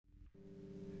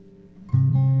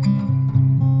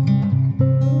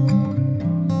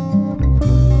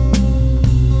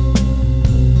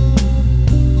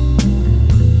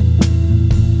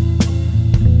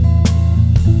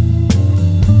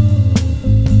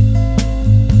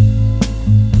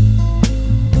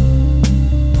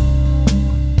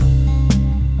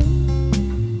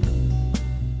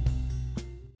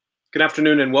Good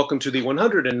afternoon and welcome to the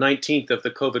 119th of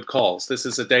the COVID calls. This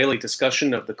is a daily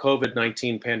discussion of the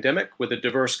COVID-19 pandemic with a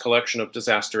diverse collection of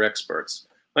disaster experts.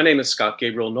 My name is Scott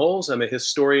Gabriel Knowles. I'm a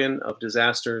historian of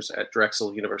disasters at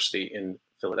Drexel University in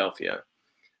Philadelphia.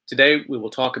 Today we will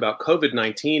talk about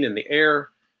COVID-19 in the air,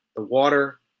 the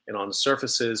water, and on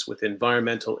surfaces with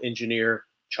environmental engineer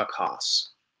Chuck Haas.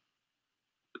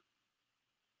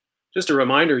 Just a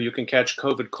reminder, you can catch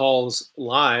COVID Calls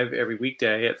live every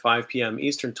weekday at 5 p.m.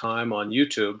 Eastern Time on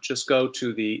YouTube. Just go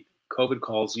to the COVID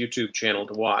Calls YouTube channel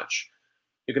to watch.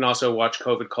 You can also watch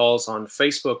COVID Calls on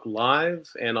Facebook Live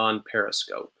and on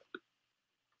Periscope.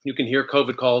 You can hear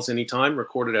COVID Calls anytime,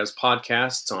 recorded as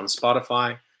podcasts on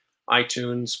Spotify,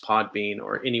 iTunes, Podbean,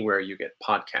 or anywhere you get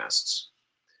podcasts.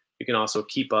 You can also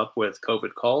keep up with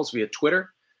COVID Calls via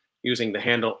Twitter using the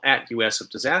handle @US of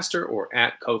Disaster or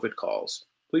 @COVID Calls.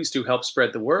 Please do help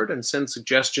spread the word and send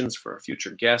suggestions for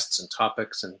future guests and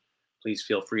topics, and please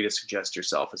feel free to suggest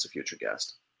yourself as a future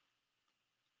guest.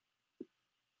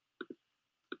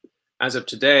 As of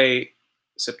today,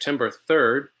 September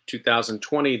 3rd,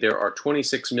 2020, there are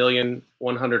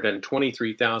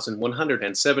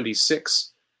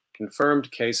 26,123,176 confirmed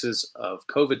cases of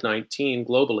COVID-19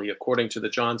 globally, according to the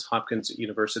Johns Hopkins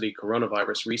University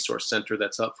Coronavirus Resource Center.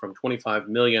 That's up from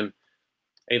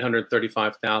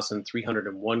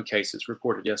 25,835,301 cases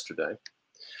reported yesterday.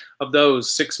 Of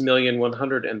those,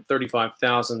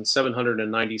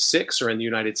 6,135,796 are in the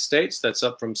United States. That's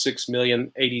up from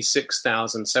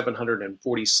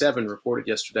 6,086,747 reported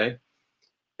yesterday.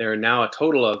 There are now a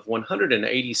total of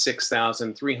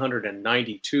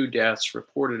 186,392 deaths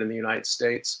reported in the United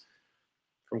States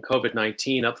from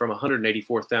COVID-19, up from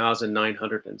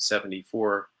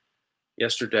 184,974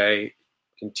 yesterday,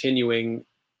 continuing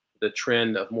the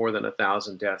trend of more than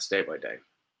 1,000 deaths day by day.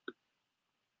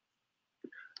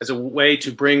 As a way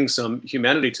to bring some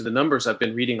humanity to the numbers, I've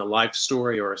been reading a life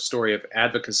story or a story of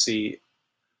advocacy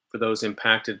for those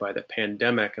impacted by the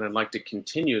pandemic, and I'd like to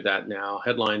continue that now.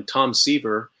 Headline: Tom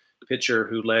Seaver, pitcher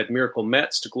who led Miracle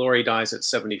Mets to glory, dies at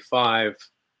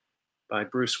 75, by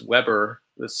Bruce Weber.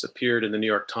 This appeared in the New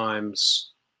York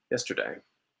Times yesterday.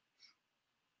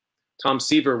 Tom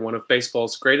Seaver, one of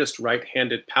baseball's greatest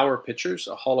right-handed power pitchers,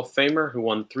 a Hall of Famer who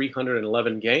won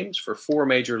 311 games for 4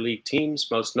 major league teams,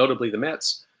 most notably the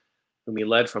Mets, whom he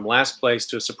led from last place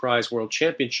to a surprise world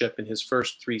championship in his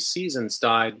first 3 seasons,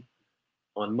 died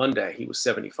on Monday. He was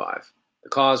 75. The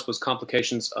cause was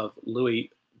complications of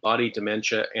Lewy body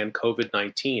dementia and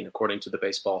COVID-19, according to the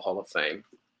Baseball Hall of Fame.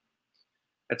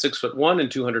 At 6'1"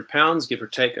 and 200 pounds, give or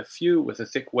take a few, with a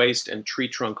thick waist and tree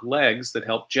trunk legs that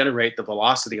help generate the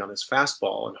velocity on his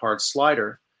fastball and hard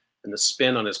slider and the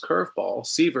spin on his curveball,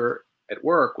 Seaver at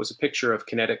work was a picture of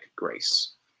kinetic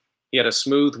grace. He had a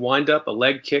smooth windup, a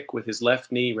leg kick with his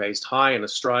left knee raised high, and a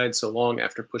stride so long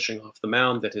after pushing off the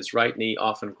mound that his right knee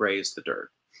often grazed the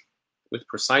dirt. With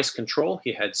precise control,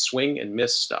 he had swing and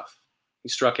miss stuff. He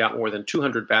struck out more than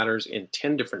 200 batters in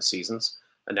 10 different seasons,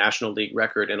 a National League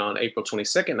record, and on April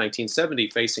 22, 1970,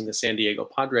 facing the San Diego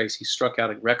Padres, he struck out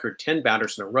a record 10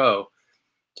 batters in a row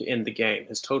to end the game.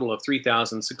 His total of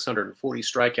 3,640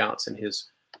 strikeouts in his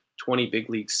 20 big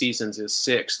league seasons is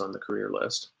 6th on the career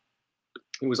list.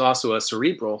 He was also a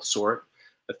cerebral sort,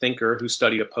 a thinker who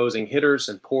studied opposing hitters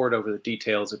and pored over the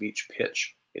details of each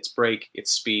pitch, its break,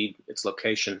 its speed, its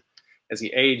location. As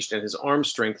he aged and his arm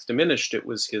strength diminished, it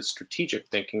was his strategic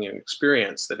thinking and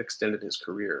experience that extended his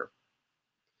career.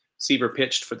 Seaver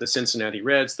pitched for the Cincinnati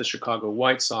Reds, the Chicago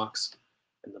White Sox,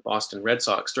 and the Boston Red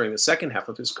Sox during the second half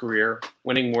of his career,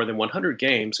 winning more than 100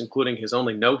 games, including his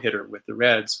only no-hitter with the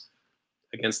Reds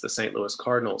against the St. Louis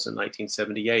Cardinals in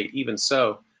 1978. Even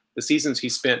so, the seasons he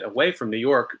spent away from New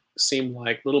York seem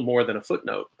like little more than a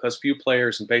footnote, because few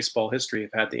players in baseball history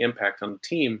have had the impact on the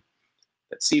team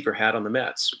that Seaver had on the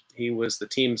Mets. He was the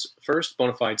team's first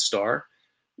bona fide star,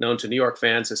 known to New York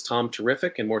fans as Tom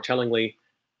Terrific, and more tellingly,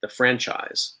 the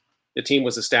franchise. The team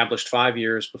was established 5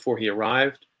 years before he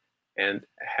arrived and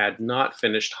had not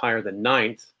finished higher than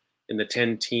 9th in the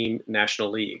 10-team National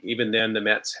League. Even then, the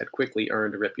Mets had quickly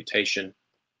earned a reputation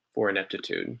for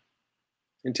ineptitude.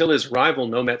 Until his arrival,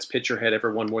 no Mets pitcher had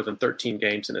ever won more than 13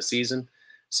 games in a season.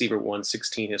 Seaver won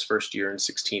 16 his first year and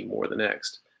 16 more the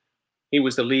next. He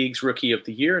was the league's Rookie of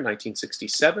the Year in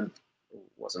 1967. He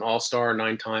was an All-Star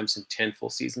 9 times in 10 full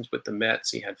seasons with the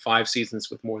Mets. He had 5 seasons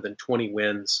with more than 20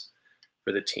 wins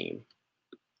for the team.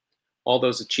 All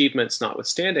those achievements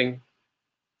notwithstanding,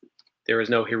 there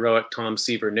is no heroic Tom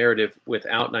Seaver narrative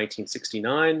without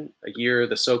 1969, a year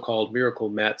the so-called Miracle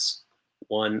Mets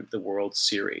won the World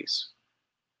Series.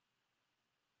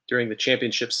 During the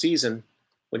championship season,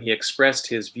 when he expressed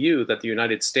his view that the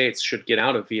United States should get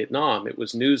out of Vietnam. It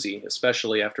was newsy,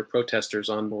 especially after protesters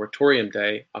on Moratorium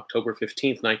Day, October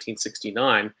 15th,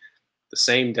 1969, the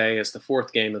same day as the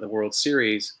fourth game of the World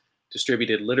Series,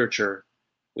 distributed literature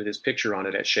with his picture on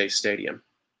it at Shea Stadium.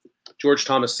 George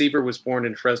Thomas Seaver was born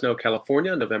in Fresno,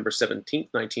 California, November 17,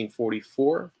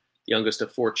 1944. Youngest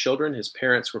of 4 children, his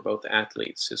parents were both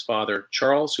athletes. His father,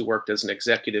 Charles, who worked as an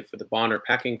executive for the Bonner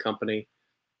Packing Company,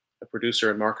 a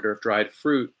producer and marketer of dried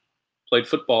fruit, played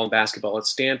football and basketball at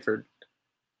Stanford,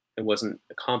 and was an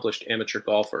accomplished amateur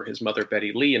golfer. His mother,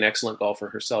 Betty Lee, an excellent golfer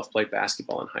herself, played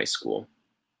basketball in high school.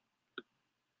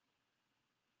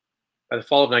 By the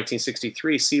fall of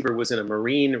 1963, Seaver was in a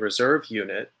Marine Reserve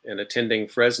unit, and attending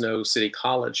Fresno City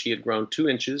College, he had grown 2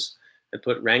 inches and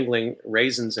put wrangling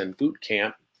raisins in boot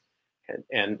camp.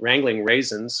 And wrangling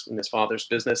raisins in his father's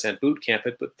business and boot camp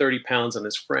had put 30 pounds on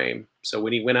his frame. So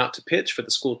when he went out to pitch for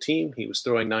the school team, he was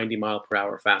throwing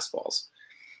 90-mile-per-hour fastballs.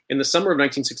 In the summer of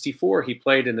 1964, he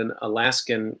played in an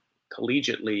Alaskan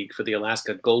collegiate league for the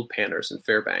Alaska Gold Panners in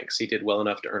Fairbanks. He did well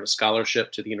enough to earn a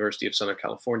scholarship to the University of Southern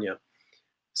California.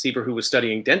 Seaver, who was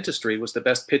studying dentistry, was the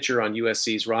best pitcher on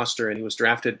USC's roster, and he was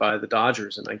drafted by the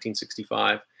Dodgers in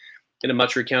 1965. In a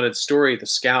much recounted story, the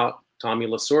scout, Tommy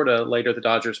Lasorda, later the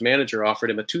Dodgers manager,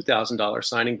 offered him a $2,000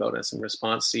 signing bonus. In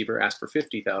response, Seaver asked for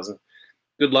 $50,000.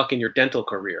 Good luck in your dental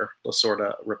career,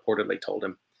 Lasorda reportedly told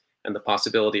him, and the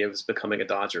possibility of his becoming a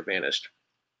Dodger vanished.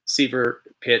 Seaver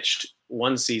pitched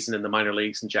 1 season in the minor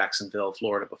leagues in Jacksonville,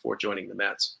 Florida, before joining the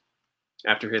Mets.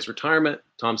 After his retirement,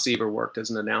 Tom Seaver worked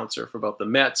as an announcer for both the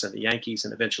Mets and the Yankees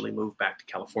and eventually moved back to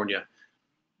California,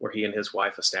 where he and his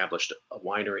wife established a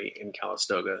winery in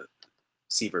Calistoga,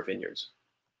 Seaver Vineyards.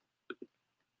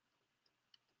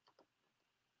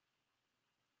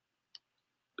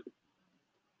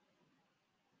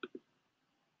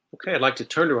 Okay, I'd like to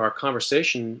turn to our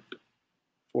conversation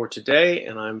for today,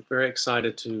 and I'm very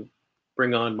excited to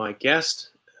bring on my guest,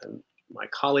 my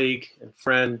colleague and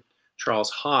friend,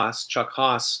 Charles Haas. Chuck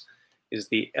Haas is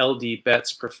the L.D.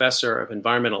 Betts Professor of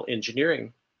Environmental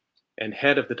Engineering and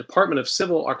head of the Department of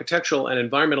Civil, Architectural, and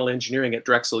Environmental Engineering at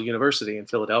Drexel University in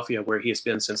Philadelphia, where he has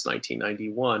been since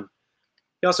 1991.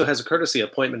 He also has a courtesy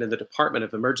appointment in the Department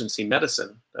of Emergency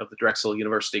Medicine of the Drexel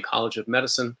University College of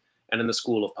Medicine and in the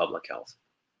School of Public Health.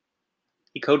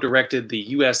 He co-directed the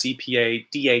US EPA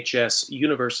DHS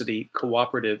University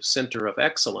Cooperative Center of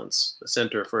Excellence, the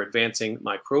Center for Advancing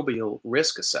Microbial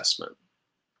Risk Assessment.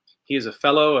 He is a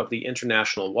fellow of the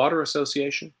International Water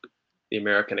Association, the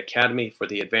American Academy for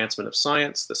the Advancement of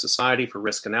Science, the Society for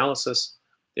Risk Analysis,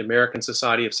 the American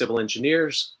Society of Civil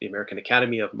Engineers, the American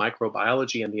Academy of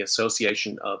Microbiology, and the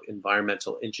Association of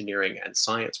Environmental Engineering and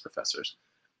Science Professors.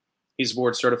 He's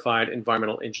board certified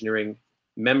environmental engineering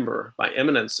member by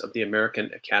eminence of the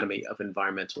American Academy of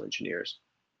Environmental Engineers.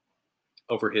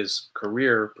 Over his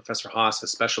career, Professor Haas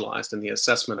has specialized in the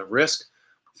assessment of risk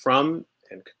from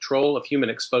and control of human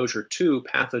exposure to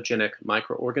pathogenic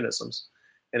microorganisms,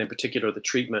 and in particular the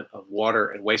treatment of water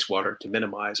and wastewater to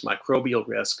minimize microbial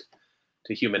risk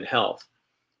to human health.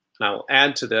 And I will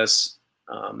add to this,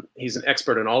 he's an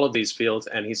expert in all of these fields,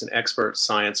 and he's an expert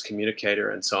science communicator.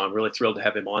 And so I'm really thrilled to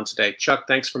have him on today. Chuck,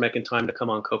 thanks for making time to come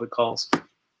on COVID Calls.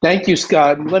 Thank you,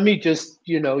 Scott. And let me just,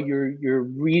 your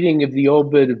reading of the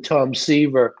obit of Tom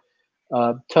Seaver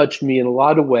touched me in a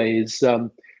lot of ways.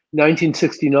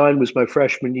 1969 was my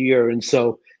freshman year. And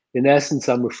so in essence,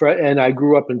 and I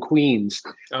grew up in Queens.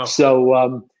 Oh. So,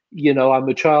 I'm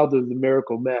a child of the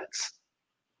Miracle Mets.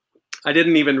 I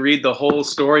didn't even read the whole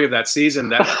story of that season.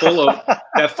 That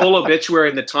full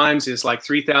obituary in the Times is like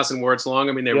 3,000 words long.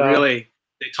 I mean, they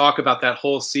talk about that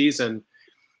whole season.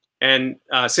 And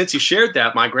since you shared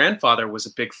that, my grandfather was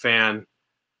a big fan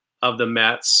of the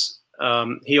Mets.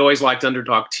 He always liked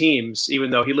underdog teams. Even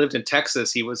though he lived in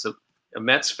Texas, he was a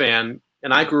Mets fan.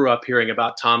 And I grew up hearing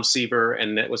about Tom Seaver,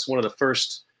 and it was one of the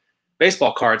first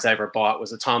baseball cards I ever bought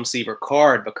was a Tom Seaver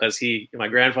card because my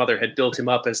grandfather had built him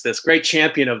up as this great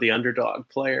champion of the underdog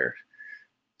player.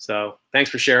 So thanks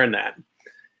for sharing that.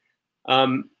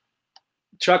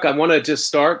 Chuck, I want to just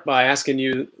start by asking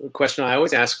you a question I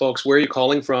always ask folks. Where are you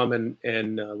calling from,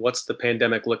 and what's the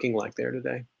pandemic looking like there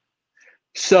today?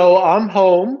 So I'm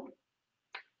home,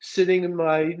 sitting in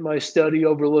my study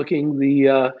overlooking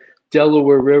the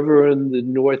Delaware River in the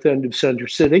north end of Center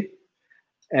City.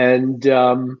 And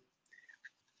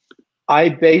I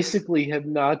basically have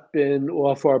not been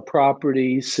off our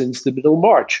property since the middle of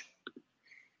March.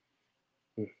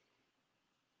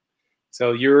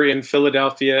 So you're in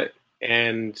Philadelphia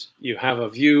and you have a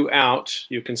view out.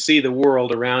 You can see the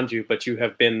world around you, but you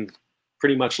have been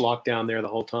pretty much locked down there the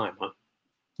whole time, huh?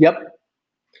 Yep.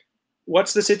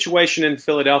 What's the situation in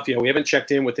Philadelphia? We haven't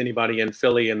checked in with anybody in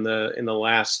Philly in the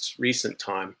last recent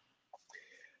time.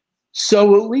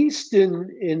 So at least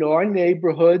in our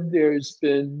neighborhood, there's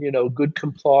been good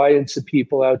compliance of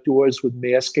people outdoors with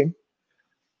masking.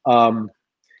 Um,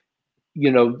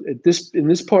 in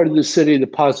this part of the city, the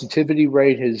positivity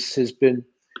rate has been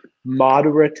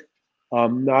moderate,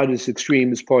 not as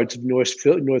extreme as parts of North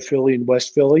Philly and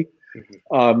West Philly.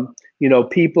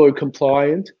 People are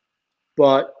compliant,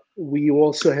 but we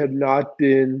also have not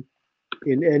been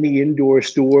in any indoor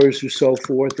stores or so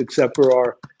forth, except for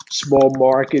our small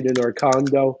market in our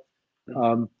condo,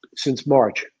 since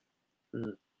March.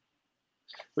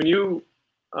 When you,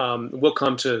 we'll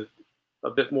come to a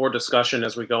bit more discussion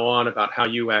as we go on about how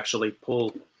you actually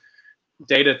pull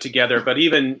data together, but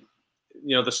even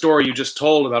the story you just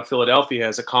told about Philadelphia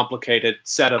is a complicated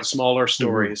set of smaller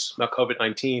stories about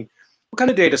COVID-19. What kind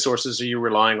of data sources are you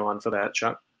relying on for that,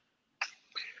 Chuck?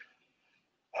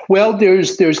 Well,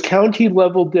 there's county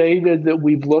level data that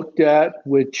we've looked at,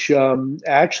 which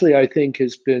actually I think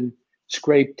has been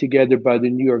scraped together by the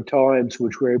New York Times,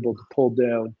 which we're able to pull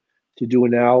down to do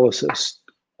analysis.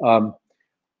 The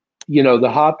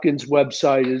Hopkins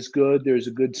website is good. There's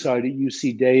a good site at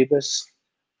UC Davis.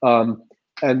 And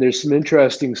there's some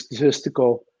interesting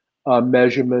statistical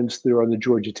measurements that are on the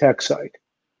Georgia Tech site.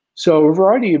 So a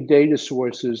variety of data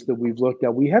sources that we've looked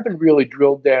at. We haven't really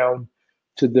drilled down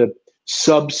to the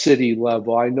sub-city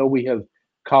level. I know we have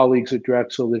colleagues at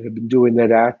Drexel that have been doing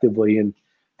that actively, and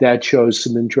that shows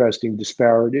some interesting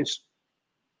disparities.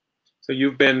 So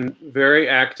you've been very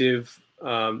active,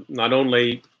 not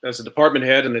only as a department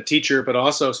head and a teacher, but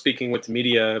also speaking with the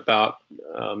media about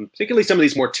particularly some of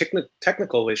these more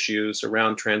technical issues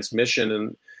around transmission.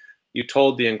 And you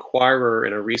told the Inquirer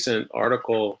in a recent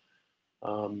article,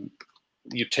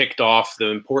 you ticked off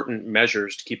the important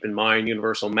measures to keep in mind: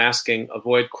 universal masking,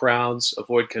 avoid crowds,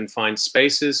 avoid confined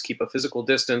spaces, keep a physical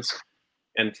distance,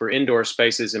 and for indoor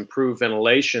spaces, improve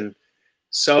ventilation.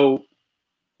 So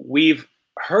we've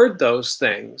heard those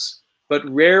things, but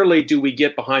rarely do we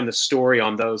get behind the story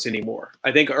on those anymore.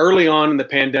 I think early on in the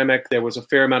pandemic, there was a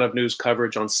fair amount of news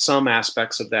coverage on some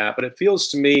aspects of that, but it feels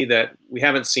to me that we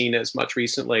haven't seen as much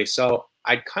recently. So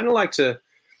I'd kind of like to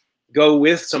go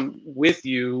with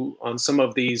you on some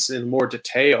of these in more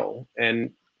detail.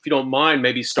 And if you don't mind,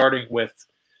 maybe starting with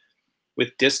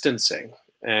distancing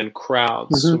and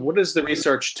crowds. So what does the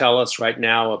research tell us right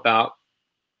now about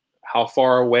how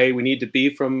far away we need to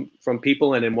be from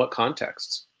people and in what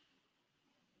contexts?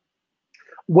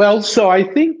 Well, so I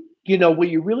think, what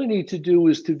you really need to do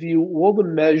is to view all the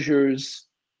measures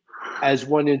as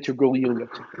one integral unit.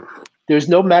 There's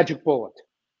no magic bullet.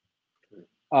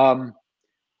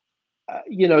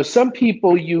 Some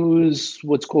people use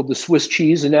what's called the Swiss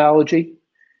cheese analogy.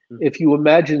 If you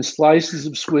imagine slices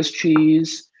of Swiss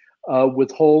cheese with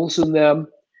holes in them,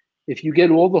 if you get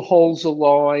all the holes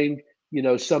aligned,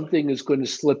 something is going to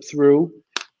slip through.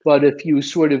 But if you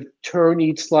sort of turn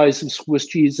each slice of Swiss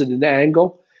cheese at an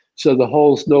angle, so the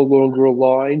holes no longer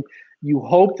align, you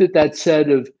hope that set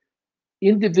of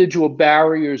individual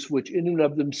barriers, which in and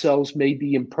of themselves may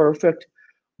be imperfect,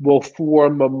 will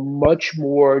form a much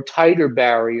more tighter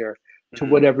barrier to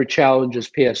whatever challenges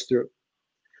pass through.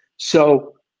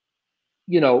 So,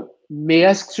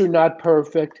 masks are not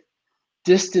perfect.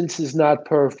 Distance is not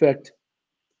perfect.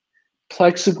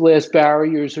 Plexiglass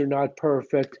barriers are not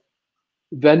perfect.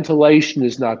 Ventilation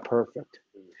is not perfect.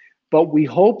 But we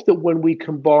hope that when we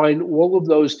combine all of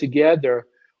those together,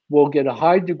 we'll get a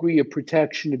high degree of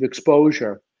protection of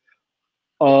exposure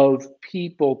of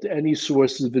people to any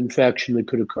sources of infection that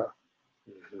could occur.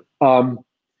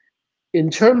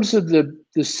 In terms of the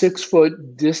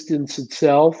 6-foot distance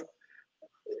itself,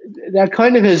 that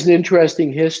kind of has an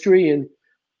interesting history. And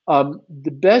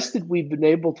the best that we've been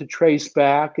able to trace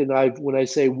back, and when I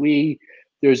say we,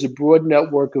 there's a broad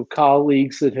network of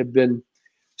colleagues that have been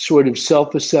sort of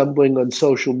self-assembling on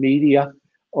social media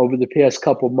over the past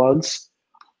couple months.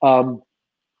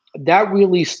 That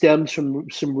really stems from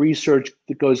some research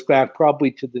that goes back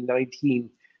probably to the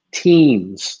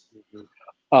 19-teens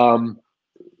on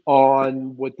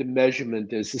what the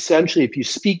measurement is. Essentially, if you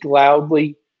speak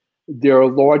loudly, there are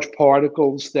large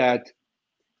particles that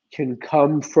can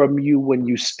come from you when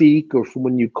you speak or from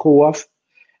when you cough.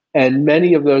 And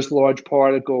many of those large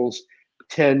particles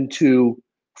tend to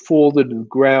fall to the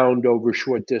ground over a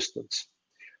short distance.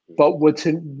 But what's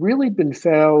really been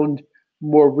found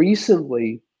more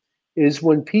recently is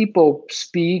when people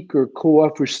speak or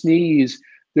cough or sneeze,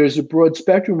 there's a broad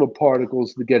spectrum of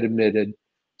particles that get emitted.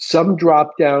 Some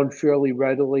drop down fairly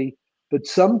readily, but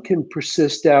some can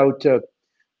persist out to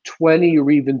 20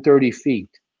 or even 30 feet.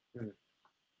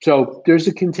 So there's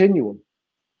a continuum.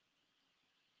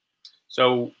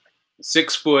 So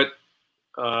 6 foot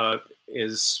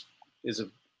is a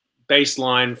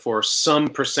baseline for some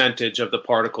percentage of the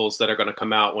particles that are going to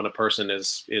come out when a person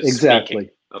is exactly speaking.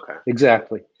 Okay,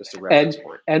 exactly. Just a reference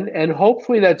point. And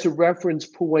hopefully that's a reference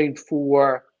point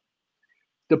for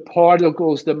the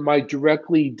particles that might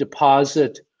directly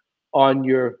deposit on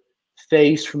your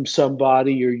face from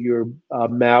somebody, or your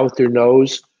mouth or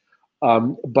nose.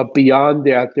 But beyond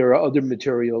that, there are other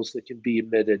materials that can be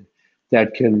emitted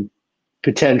that can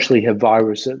potentially have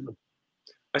virus in them.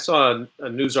 I saw a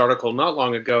news article not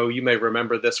long ago, you may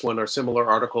remember this one or similar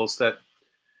articles, that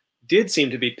did seem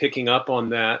to be picking up on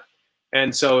that.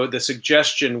 And so the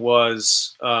suggestion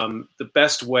was the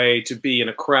best way to be in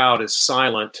a crowd is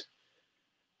silent,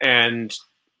 and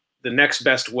the next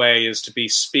best way is to be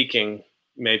speaking,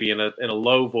 maybe in a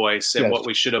low voice. And Yes. what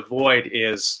we should avoid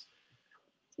is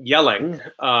yelling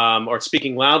or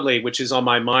speaking loudly, which is on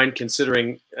my mind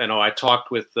considering, I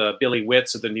talked with Billy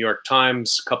Witz of the New York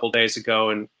Times a couple days ago,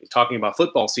 and talking about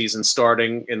football season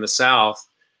starting in the South.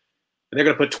 And they're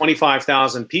going to put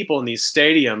 25,000 people in these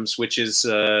stadiums, which is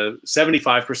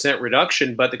 75%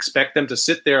 reduction, but expect them to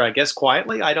sit there, I guess,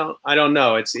 quietly. I don't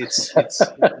know. It's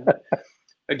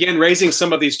again, raising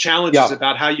some of these challenges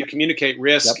about how you communicate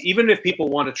risk, even if people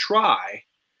want to try.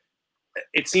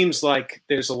 It seems like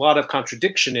there's a lot of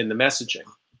contradiction in the messaging.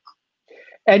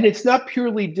 And it's not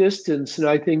purely distance. And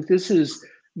I think this is,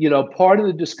 part of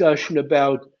the discussion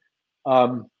about,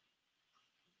 to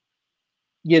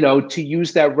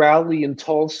use that rally in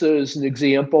Tulsa as an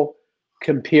example,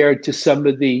 compared to some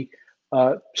of the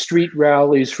street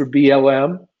rallies for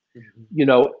BLM.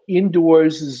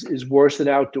 Indoors is worse than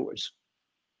outdoors.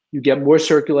 You get more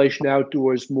circulation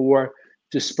outdoors, more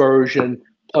dispersion,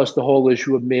 plus the whole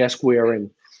issue of mask wearing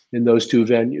in those two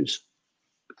venues.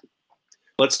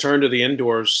 Let's turn to the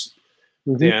indoors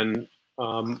then.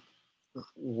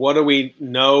 What do we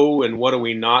know and what do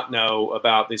we not know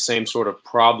about the same sort of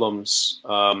problems,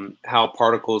 how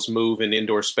particles move in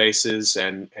indoor spaces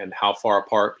and how far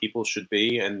apart people should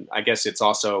be? And I guess it's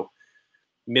also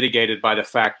mitigated by the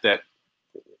fact that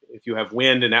if you have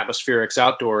wind and atmospherics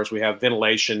outdoors, we have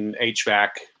ventilation, HVAC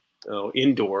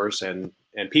indoors, and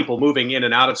people moving in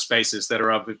and out of spaces that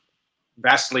are of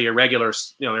vastly irregular,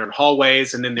 they're in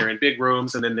hallways, and then they're in big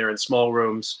rooms, and then they're in small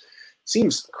rooms.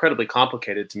 Seems incredibly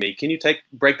complicated to me. Can you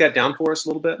break that down for us a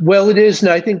little bit? Well, it is.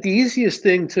 And I think the easiest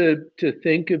thing to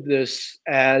think of this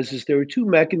as is there are two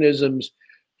mechanisms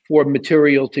for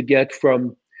material to get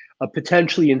from a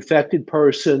potentially infected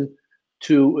person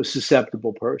to a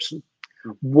susceptible person.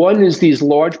 One is these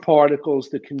large particles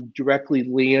that can directly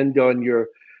land on your,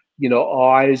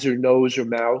 eyes or nose or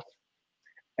mouth,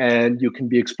 and you can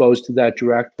be exposed to that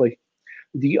directly.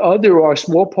 The other are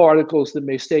small particles that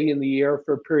may stay in the air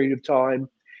for a period of time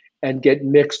and get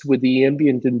mixed with the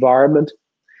ambient environment.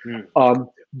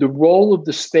 The role of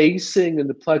the spacing and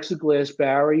the plexiglass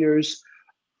barriers,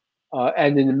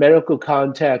 and in the medical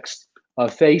context,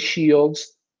 face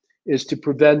shields, is to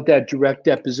prevent that direct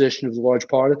deposition of the large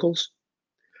particles.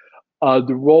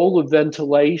 The role of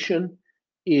ventilation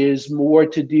is more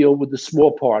to deal with the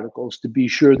small particles, to be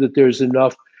sure that there's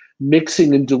enough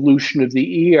mixing and dilution of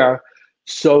the air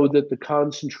so that the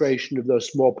concentration of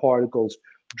those small particles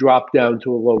drop down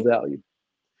to a low value.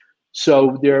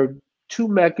 So there are two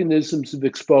mechanisms of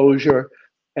exposure,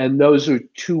 and those are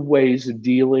two ways of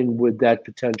dealing with that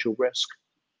potential risk.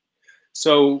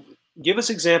 So give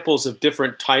us examples of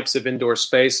different types of indoor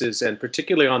spaces, and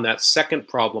particularly on that second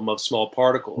problem of small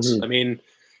particles. I mean,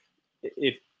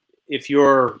 if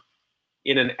you're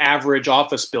in an average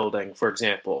office building, for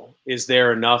example, is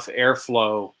there enough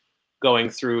airflow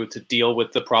going through to deal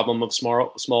with the problem of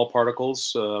small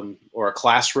particles, or a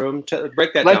classroom? To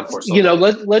break that down for us.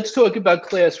 Let's talk about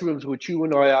classrooms, which you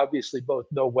and I obviously both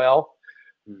know well.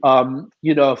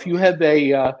 If you have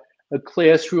a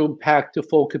classroom packed to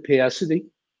full capacity,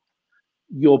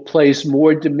 you'll place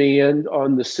more demand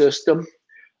on the system.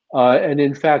 And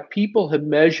in fact, people have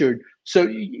measured, so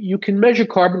you can measure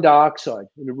carbon dioxide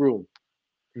in a room.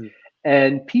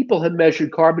 And people have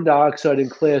measured carbon dioxide in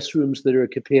classrooms that are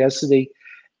at capacity,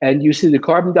 and you see the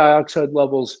carbon dioxide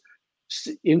levels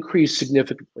increase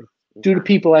significantly due to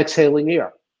people exhaling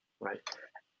air. Right.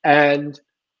 And,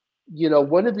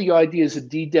 one of the ideas of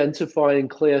de-densifying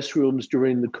classrooms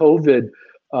during the COVID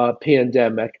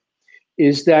pandemic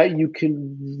is that you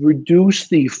can reduce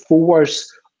the force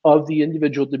of the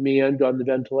individual demand on the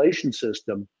ventilation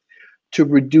system to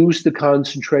reduce the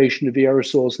concentration of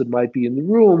aerosols that might be in the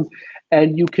room.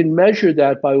 And you can measure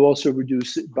that by also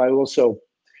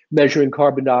measuring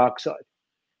carbon dioxide.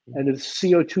 And if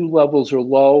CO2 levels are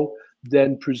low,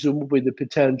 then presumably the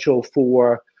potential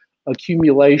for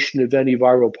accumulation of any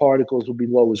viral particles will be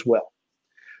low as well.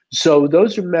 So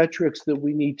those are metrics that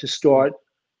we need to start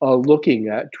looking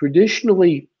at.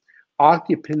 Traditionally,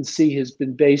 occupancy has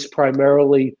been based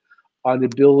primarily on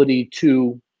ability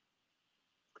to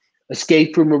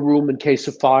escape from a room in case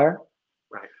of fire.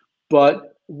 Right. But,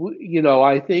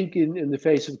 I think in the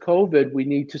face of COVID, we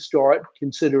need to start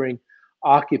considering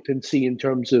occupancy in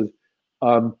terms of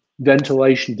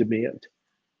ventilation demand.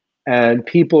 And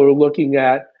people are looking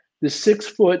at the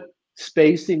 6-foot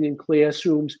spacing in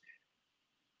classrooms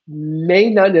may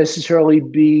not necessarily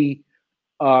be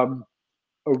a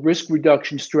risk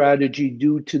reduction strategy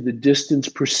due to the distance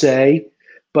per se,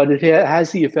 but it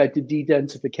has the effect of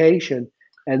de-densification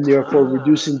and therefore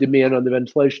reducing demand on the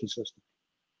ventilation system.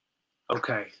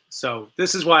 Okay, so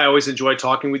this is why I always enjoy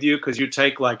talking with you, because you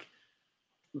take like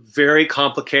very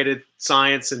complicated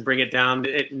science and bring it down,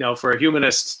 for a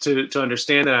humanist to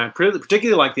understand it. I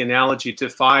particularly like the analogy to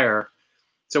fire.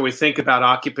 So we think about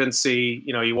occupancy.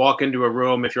 You walk into a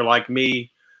room. If you're like me,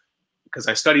 because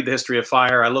I studied the history of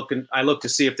fire, I look to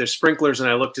see if there's sprinklers, and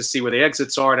I look to see where the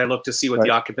exits are, and I look to see what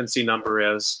the occupancy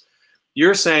number is.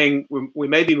 You're saying we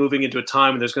may be moving into a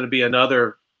time when there's going to be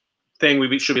another thing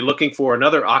we should be looking for,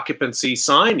 another occupancy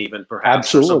sign, even perhaps,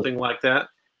 Absolutely. Or something like that.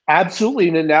 Absolutely,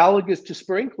 and analogous to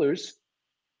sprinklers,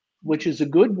 which is a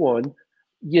good one.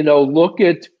 Look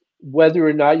at whether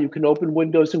or not you can open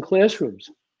windows in classrooms,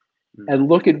 and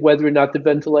look at whether or not the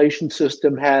ventilation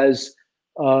system has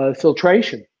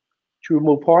filtration to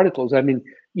remove particles. I mean,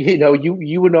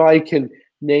 you and I can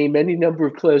name any number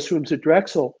of classrooms at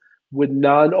Drexel with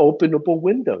non-openable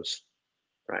windows.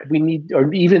 Right. We need,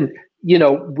 or even,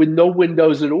 with no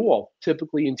windows at all,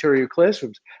 typically interior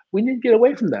classrooms. We need to get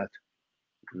away from that.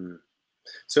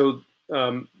 So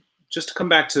just to come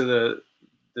back to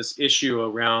this issue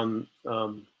around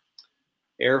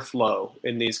airflow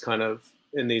in these kind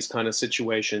of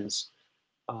situations,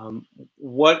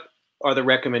 what are the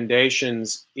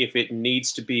recommendations if it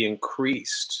needs to be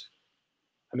increased?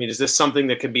 I mean, is this something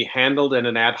that can be handled in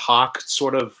an ad hoc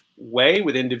sort of way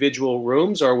with individual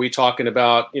rooms? Or are we talking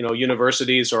about,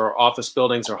 universities or office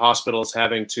buildings or hospitals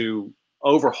having to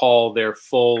overhaul their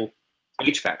full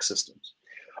HVAC systems?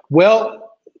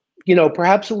 Well,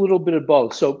 perhaps a little bit of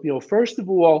both. So, first of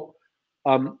all,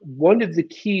 one of the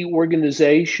key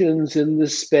organizations in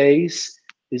this space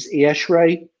is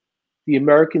ASHRAE, the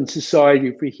American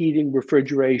Society for Heating,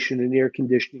 Refrigeration, and Air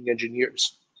Conditioning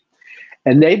Engineers.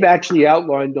 And they've actually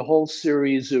outlined a whole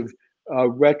series of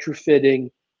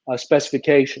retrofitting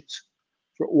specifications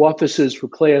for offices, for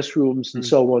classrooms, and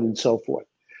so on and so forth.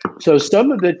 So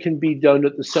some of it can be done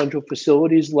at the central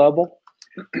facilities level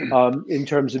in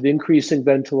terms of increasing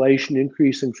ventilation,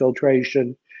 increasing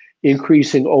filtration,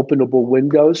 increasing openable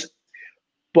windows.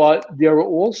 But there are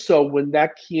also, when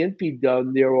that can't be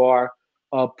done, there are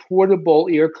portable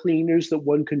air cleaners that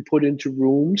one can put into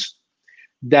rooms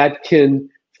that can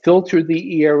filter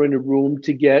the air in a room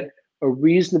to get a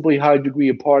reasonably high degree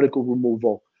of particle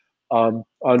removal on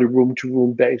a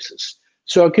room-to-room basis.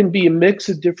 So it can be a mix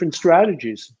of different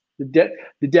strategies. The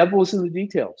devil is in the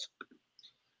details.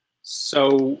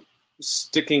 So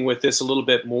sticking with this a little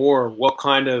bit more, what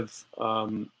kind of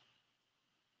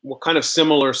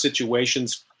similar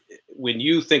situations, when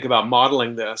you think about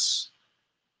modeling this,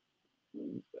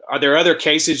 are there other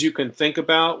cases you can think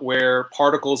about where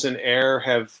particles in air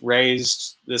have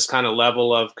raised this kind of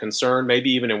level of concern,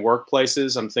 maybe even in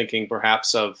workplaces? I'm thinking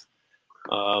perhaps of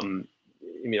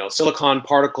silicon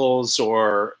particles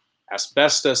or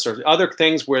asbestos or other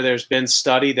things where there's been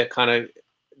study that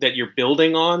you're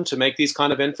building on to make these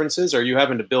kind of inferences, or are you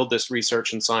having to build this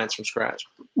research and science from scratch?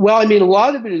 Well, I mean, a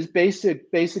lot of it is basic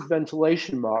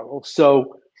ventilation models.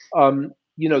 So,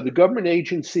 the government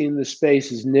agency in this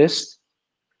space is NIST,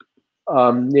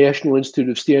 National Institute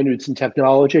of Standards and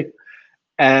Technology,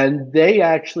 and they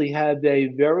actually have a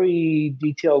very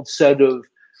detailed set of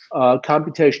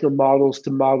computational models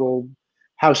to model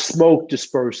how smoke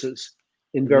disperses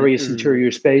in various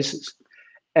interior spaces.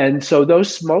 And so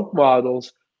those smoke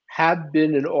models have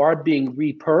been and are being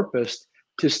repurposed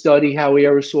to study how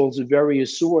aerosols of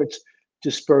various sorts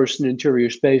disperse in interior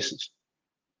spaces.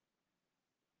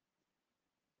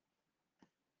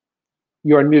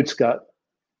 You're on mute, Scott.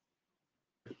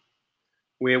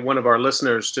 We have one of our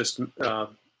listeners just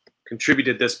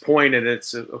contributed this point, and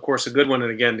it's of course a good one.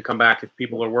 And again, to come back, if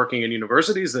people are working in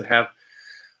universities that have,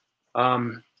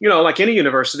 like any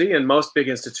university and most big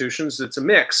institutions, it's a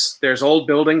mix. There's old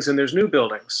buildings and there's new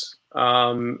buildings.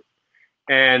 And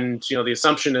the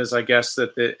assumption is, I guess,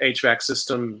 that the HVAC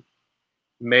system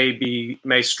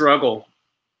may struggle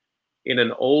in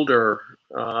an older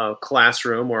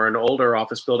classroom or an older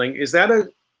office building. Is that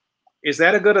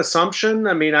a good assumption?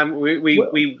 I mean,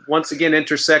 we once again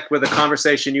intersect with a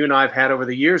conversation you and I have had over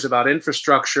the years about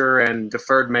infrastructure and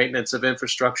deferred maintenance of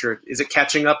infrastructure. Is it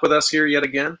catching up with us here yet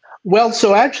again? Well,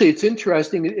 so actually, it's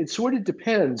interesting. It sort of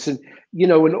depends. And, you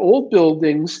know, in old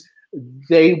buildings,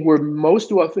 they were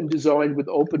most often designed with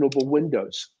openable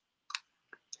windows.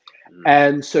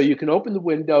 And so you can open the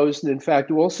windows. And in fact,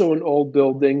 also in old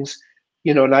buildings,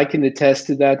 you know, and I can attest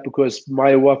to that because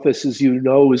my office, as you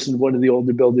know, is in one of the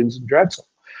older buildings in Drexel.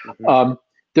 Mm-hmm.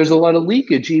 There's a lot of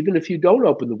leakage, even if you don't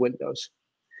open the windows.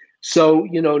 So,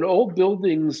 you know, in old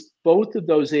buildings, both of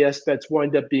those aspects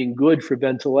wind up being good for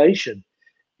ventilation.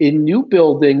 In new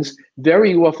buildings,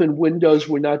 very often windows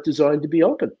were not designed to be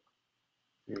open.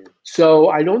 So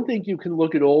I don't think you can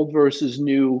look at old versus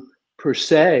new per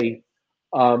se.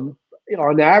 On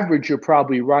average, you're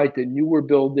probably right that newer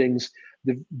buildings,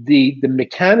 the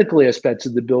mechanical aspects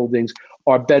of the buildings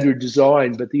are better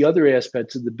designed, but the other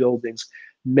aspects of the buildings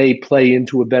may play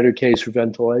into a better case for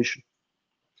ventilation.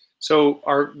 So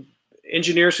are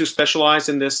engineers who specialize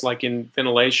in this, like in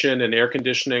ventilation and air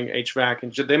conditioning, HVAC,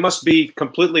 and they must be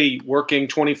completely working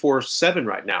 24/7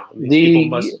 right now.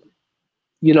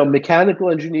 You know, mechanical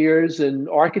engineers and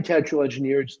architectural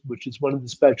engineers, which is one of the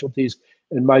specialties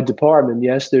in my department.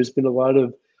 Yes, there's been a lot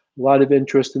of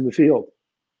interest in the field.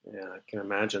 Yeah, I can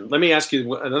imagine. Let me ask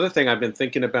you another thing I've been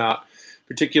thinking about,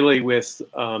 particularly with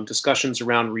discussions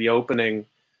around reopening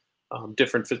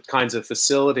different kinds of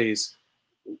facilities.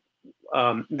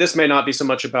 This may not be so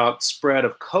much about spread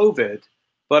of COVID,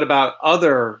 but about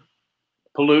other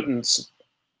pollutants,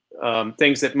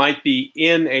 things that might be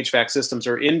in HVAC systems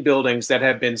or in buildings that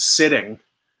have been sitting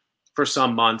for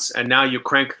some months, and now you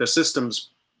crank the systems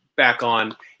back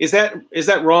on. Is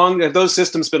that wrong? Have those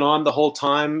systems been on the whole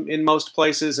time in most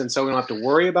places, and so we don't have to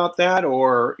worry about that?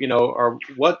 Or, you know, or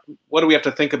what do we have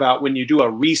to think about when you do a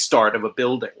restart of a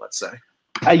building, let's say?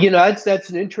 You know, that's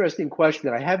an interesting question.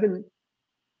 I haven't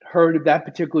heard of that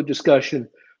particular discussion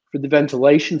for the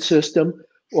ventilation system,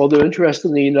 although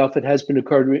interestingly enough, it has been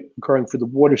occurring for the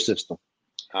water system.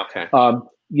 Okay.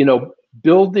 You know,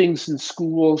 buildings and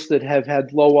schools that have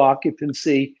had low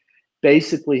occupancy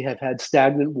basically have had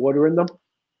stagnant water in them.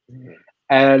 Mm-hmm.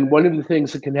 And one of the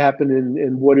things that can happen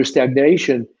in water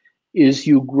stagnation is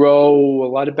you grow a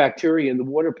lot of bacteria in the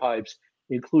water pipes,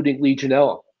 including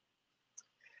Legionella.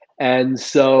 And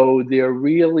so there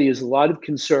really is a lot of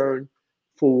concern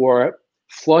for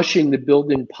flushing the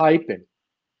building piping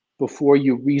before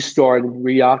you restart and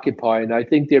reoccupy. And I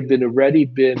think there have already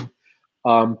been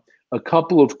a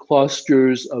couple of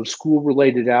clusters of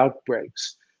school-related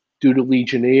outbreaks due to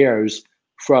Legionnaires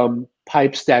from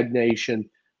pipe stagnation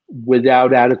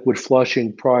without adequate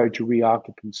flushing prior to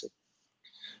reoccupancy.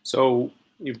 So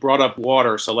you brought up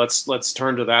water, so let's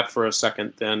turn to that for a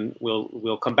second. Then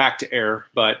we'll come back to air,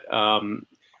 but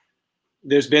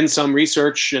there's been some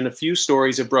research and a few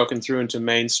stories have broken through into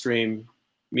mainstream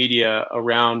media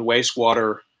around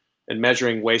wastewater and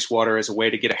measuring wastewater as a way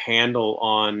to get a handle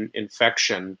on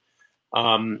infection.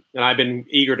 And I've been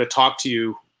eager to talk to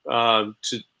you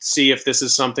to see if this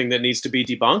is something that needs to be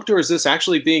debunked, or is this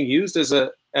actually being used as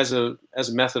a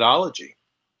methodology?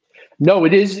 No,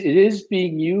 it is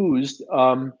being used.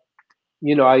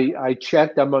 You know, I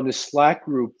checked. I'm on a Slack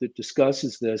group that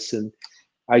discusses this, and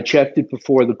I checked it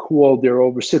before the call. There are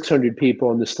over 600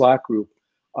 people in the Slack group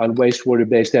on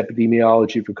wastewater-based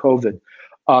epidemiology for COVID.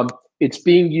 It's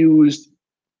being used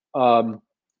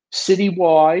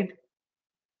citywide.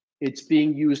 It's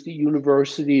being used at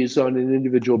universities on an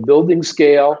individual building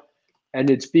scale, and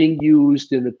it's being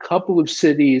used in a couple of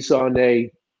cities on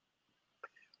a,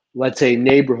 let's say,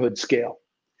 neighborhood scale.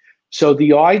 So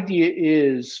the idea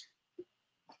is,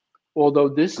 although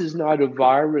this is not a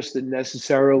virus that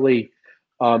necessarily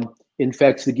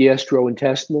infects the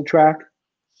gastrointestinal tract,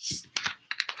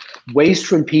 waste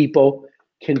from people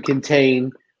can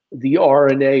contain the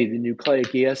RNA, the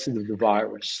nucleic acid of the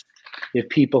virus, if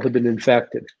people have been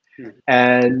infected.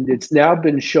 And it's now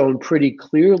been shown pretty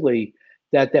clearly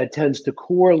that that tends to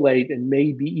correlate and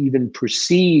maybe even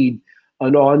precede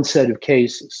an onset of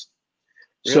cases.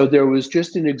 Really? So there was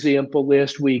just an example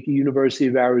last week at University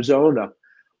of Arizona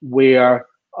where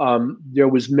there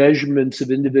was measurements of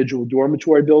individual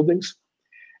dormitory buildings,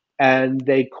 and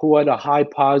they caught a high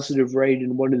positive rate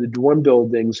in one of the dorm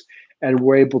buildings and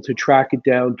were able to track it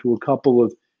down to a couple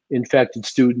of infected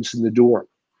students in the dorm.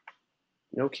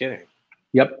 No kidding.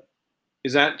 Yep.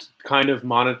 Is that kind of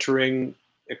monitoring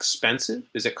expensive?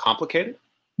 Is it complicated?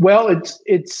 Well,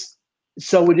 it's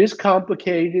so it is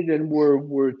complicated, and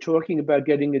we're talking about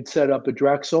getting it set up at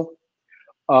Drexel.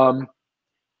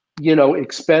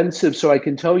 expensive. So I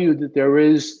can tell you that there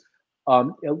is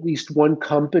at least one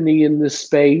company in this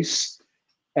space,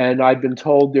 and I've been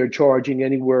told they're charging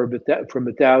anywhere from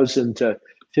 $1,000 to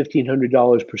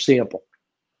 $1,500 per sample.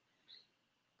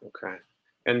 Okay.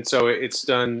 And so it's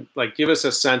done, like, give us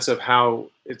a sense of how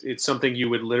it's something you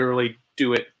would literally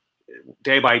do it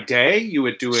day by day. You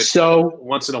would do it so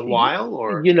once in a while,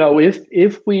 or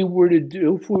if we were to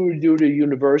do it at a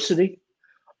university,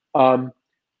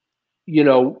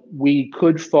 we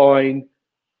could find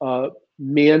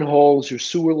manholes or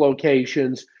sewer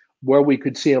locations where we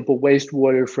could sample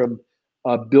wastewater from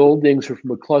buildings or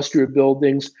from a cluster of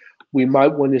buildings. We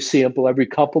might want to sample every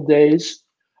couple days,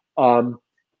 on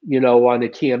a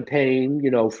campaign,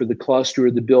 for the cluster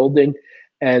or the building.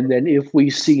 And then if we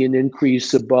see an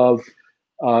increase above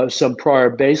some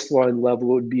prior baseline level,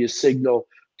 it would be a signal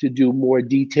to do more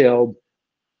detailed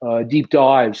deep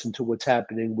dives into what's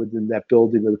happening within that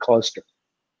building or the cluster.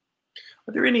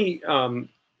 Are there any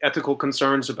ethical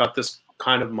concerns about this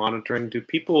kind of monitoring? Do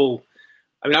people,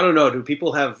 I don't know, do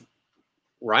people have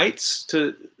rights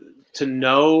to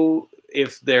know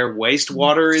if their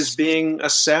wastewater is being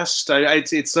assessed?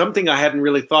 It's something I hadn't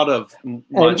really thought of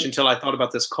much until I thought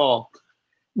about this call.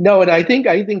 No, and I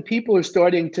think people are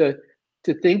starting to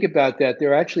think about that.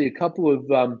 There are actually a couple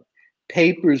of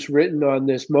papers written on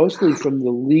this, mostly from the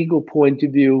legal point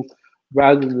of view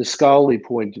rather than the scholarly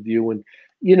point of view. And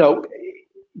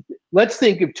let's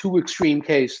think of two extreme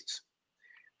cases.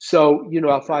 So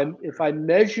if I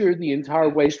measure the entire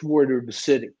wastewater of the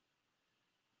city,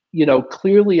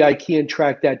 clearly I can't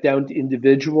track that down to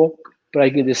individual, but I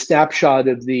get a snapshot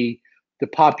of the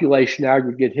population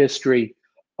aggregate history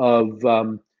of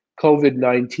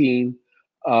COVID-19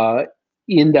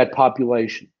 in that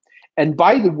population. And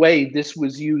by the way, this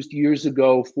was used years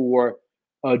ago for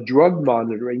drug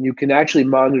monitoring. You can actually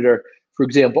monitor, for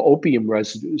example, opium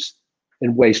residues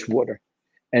in wastewater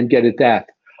and get at that.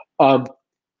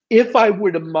 If I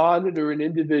were to monitor an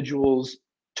individual's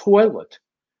toilet,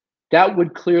 that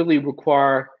would clearly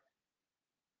require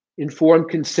informed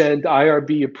consent,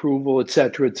 IRB approval, et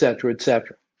cetera, et cetera, et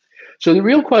cetera. So the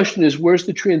real question is, where's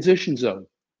the transition zone,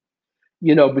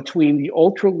 between the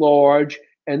ultra large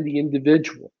and the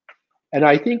individual? And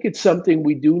I think it's something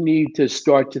we do need to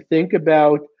start to think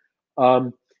about.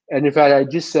 And in fact, I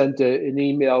just sent an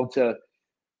email to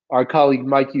our colleague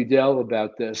Mike Udell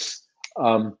about this.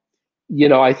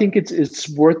 I think it's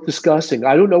worth discussing.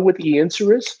 I don't know what the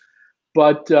answer is,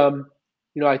 but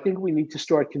I think we need to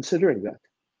start considering that.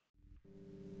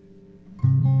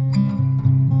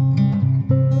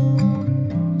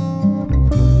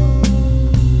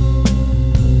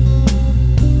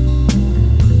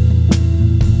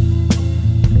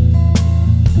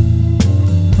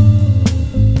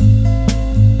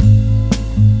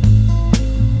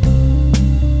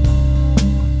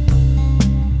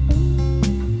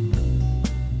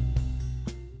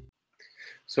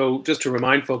 So just to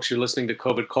remind folks, you're listening to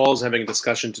COVID Calls, having a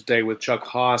discussion today with Chuck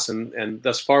Haas, and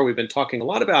thus far we've been talking a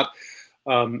lot about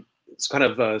it's kind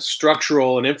of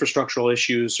structural and infrastructural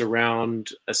issues around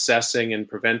assessing and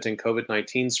preventing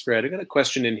COVID-19 spread. I got a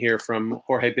question in here from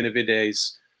Jorge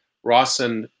Benavides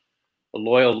Rawson, a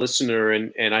loyal listener,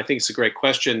 and I think it's a great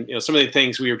question. Some of the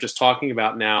things we were just talking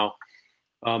about now,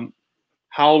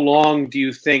 how long do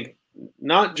you think,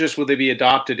 not just will they be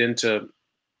adopted into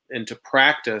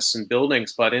practice and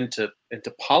buildings, but into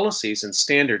policies and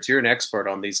standards? You're an expert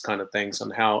on these kind of things, on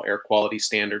how air quality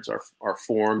standards are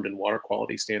formed and water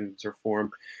quality standards are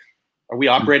formed. Are we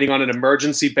operating on an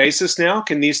emergency basis now?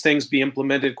 Can these things be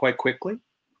implemented quite quickly?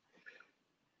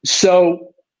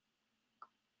 So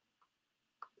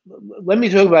let me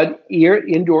talk about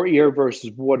indoor air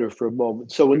versus water for a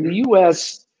moment. So in the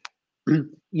US,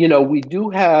 we do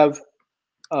have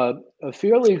a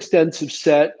fairly extensive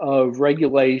set of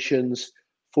regulations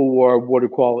for water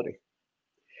quality.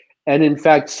 And in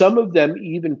fact, some of them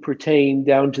even pertain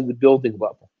down to the building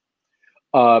level.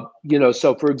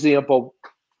 So for example,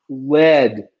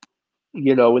 lead,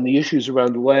 and the issues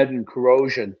around lead and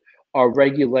corrosion are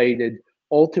regulated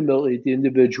ultimately at the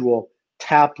individual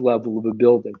tap level of a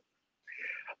building.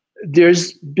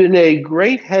 There's been a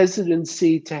great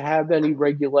hesitancy to have any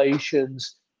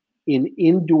regulations in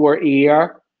indoor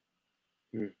air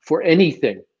for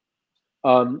anything,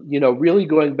 really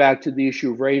going back to the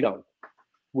issue of radon,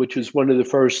 which was one of the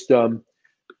first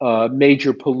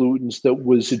major pollutants that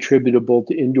was attributable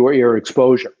to indoor air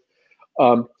exposure.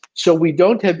 So we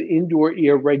don't have indoor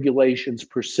air regulations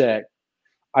per se.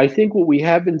 I think what we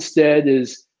have instead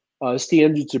is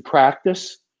standards of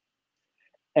practice.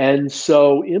 And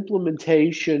so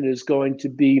implementation is going to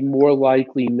be more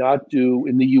likely not due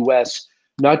in the US,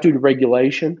 not due to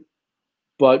regulation,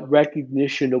 but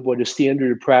recognition of what a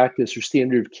standard of practice or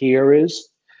standard of care is.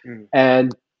 Mm.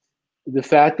 And the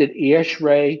fact that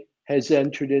ASHRAE has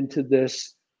entered into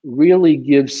this really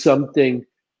gives something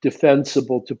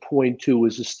defensible to point to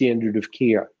as a standard of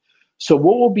care. So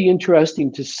what will be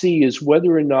interesting to see is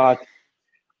whether or not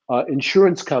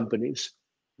insurance companies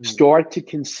start to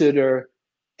consider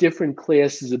different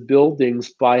classes of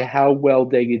buildings by how well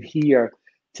they adhere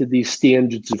to these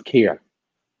standards of care.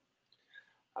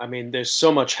 I mean, there's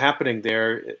so much happening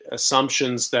there.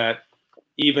 Assumptions that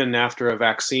even after a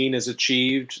vaccine is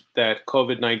achieved, that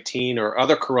COVID-19 or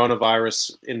other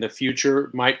coronavirus in the future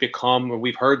might become, and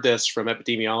we've heard this from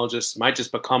epidemiologists, might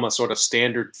just become a sort of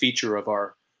standard feature of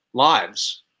our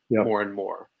lives more and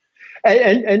more.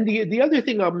 And the other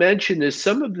thing I'll mention is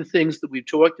some of the things that we've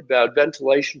talked about,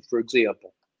 ventilation, for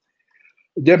example.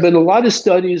 There have been a lot of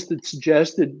studies that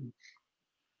suggested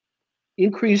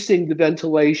increasing the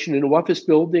ventilation in office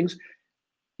buildings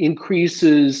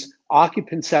increases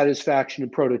occupant satisfaction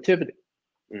and productivity.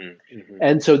 Mm-hmm.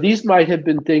 And so these might have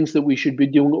been things that we should be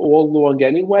doing all along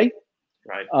anyway,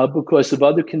 right? Because of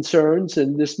other concerns.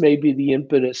 And this may be the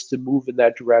impetus to move in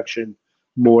that direction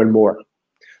more and more.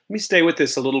 Let me stay with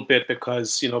this a little bit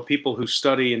because, people who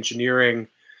study engineering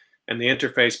and the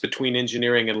interface between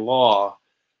engineering and law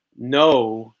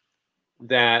know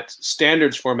that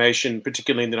standards formation,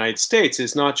 particularly in the United States,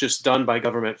 is not just done by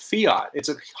government fiat. It's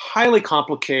a highly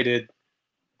complicated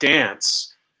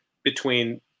dance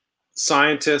between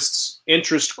scientists,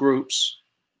 interest groups,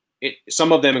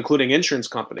 some of them including insurance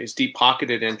companies,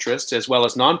 deep-pocketed interests, as well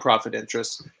as nonprofit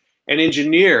interests, and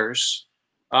engineers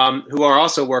who are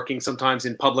also working sometimes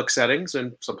in public settings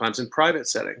and sometimes in private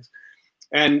settings.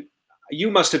 And you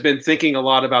must have been thinking a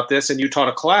lot about this, and you taught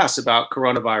a class about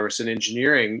coronavirus and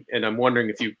engineering, and I'm wondering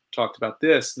if you talked about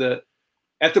this, the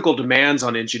ethical demands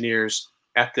on engineers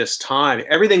at this time.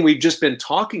 Everything we've just been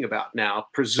talking about now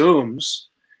presumes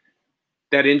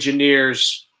that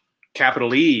engineers,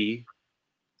 capital E,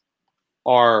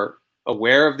 are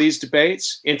aware of these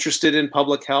debates, interested in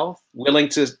public health, willing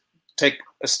to take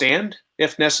a stand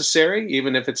if necessary,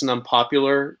 even if it's an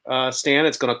unpopular stand,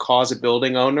 it's going to cause a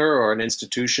building owner or an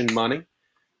institution money.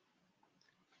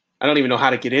 I don't even know how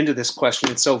to get into this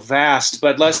question. It's so vast,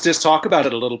 but let's just talk about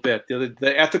it a little bit.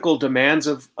 The ethical demands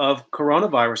of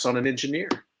coronavirus on an engineer.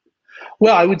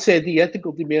 Well, I would say the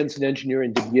ethical demands in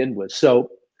engineering to begin with.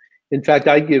 So, in fact,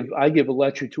 I give a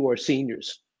lecture to our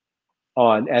seniors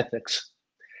on ethics.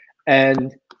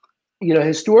 And,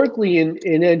 historically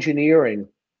in engineering,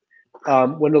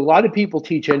 when a lot of people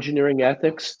teach engineering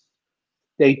ethics,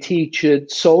 they teach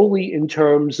it solely in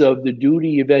terms of the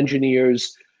duty of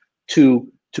engineers to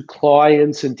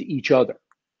clients and to each other.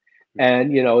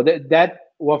 And, that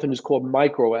often is called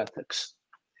microethics.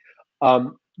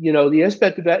 The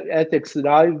aspect of ethics that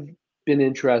I've been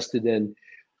interested in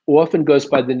often goes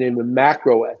by the name of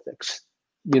macroethics.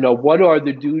 What are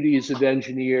the duties of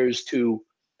engineers to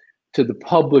the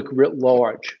public writ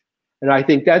large? And I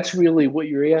think that's really what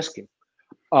you're asking.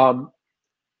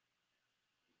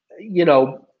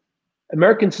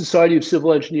 American Society of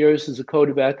Civil Engineers has a code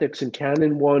of ethics, and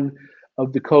Canon 1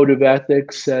 of the code of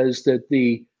ethics says that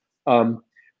the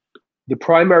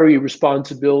primary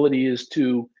responsibility is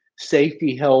to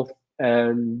safety, health,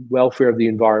 and welfare of the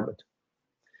environment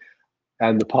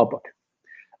and the public.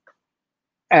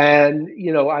 And,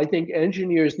 I think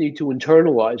engineers need to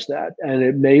internalize that. And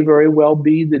it may very well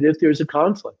be that if there's a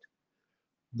conflict,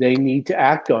 they need to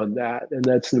act on that. And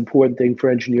that's an important thing for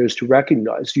engineers to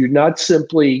recognize. You're not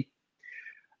simply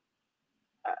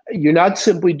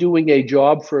doing a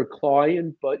job for a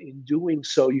client, but in doing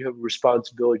so, you have a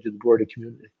responsibility to the broader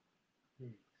community.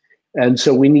 And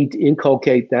so we need to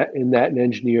inculcate that in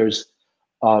engineers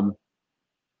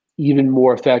even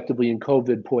more effectively, and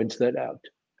COVID points that out.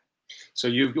 So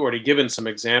you've already given some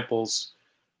examples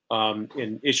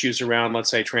in issues around, let's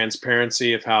say,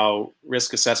 transparency of how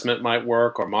risk assessment might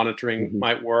work or monitoring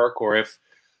might work, or if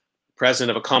the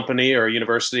president of a company or a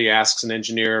university asks an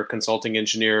engineer, consulting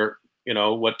engineer,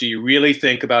 what do you really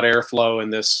think about airflow in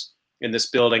this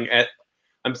building?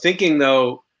 I'm thinking,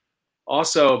 though,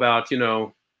 also about,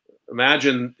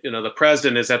 imagine, the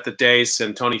president is at the dais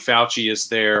and Tony Fauci is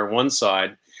there on one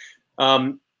side.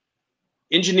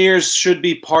 Engineers should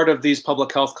be part of these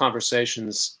public health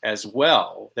conversations as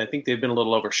well. I think they've been a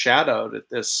little overshadowed at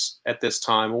this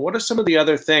time. What are some of the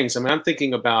other things? I'm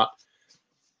thinking about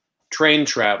train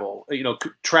travel,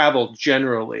 travel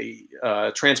generally,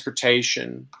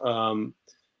 transportation. I'm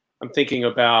thinking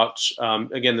about,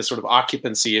 again, the sort of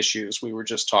occupancy issues we were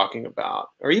just talking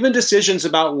about, or even decisions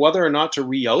about whether or not to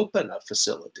reopen a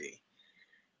facility.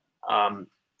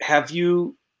 Have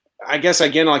you I guess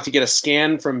again, I'd like to get a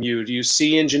scan from you. Do you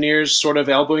see engineers sort of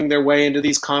elbowing their way into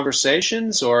these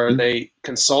conversations, or are they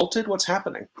consulted? What's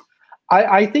happening?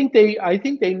 I think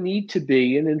they need to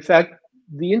be, and in fact,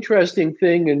 the interesting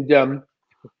thing, and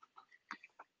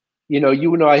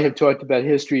you and I have talked about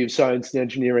history of science and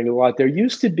engineering a lot. There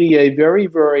used to be a very,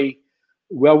 very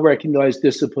well-recognized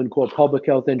discipline called public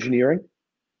health engineering.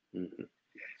 Mm-hmm.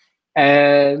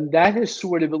 And that has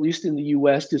sort of, at least in the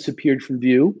US, disappeared from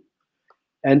view.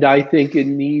 And I think it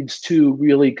needs to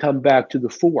really come back to the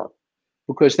fore,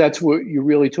 because that's what you're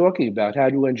really talking about. How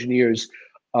do engineers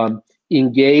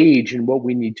engage in what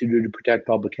we need to do to protect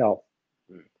public health?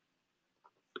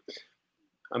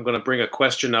 I'm going to bring a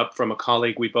question up from a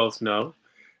colleague we both know.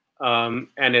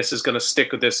 And this is going to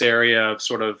stick with this area of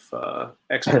sort of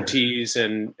expertise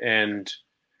and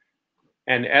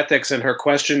ethics. And her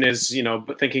question is,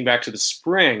 thinking back to the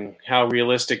spring, how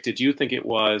realistic did you think it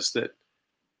was that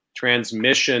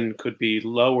transmission could be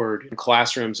lowered in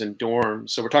classrooms and dorms?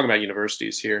 So we're talking about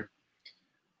universities here,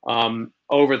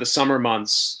 over the summer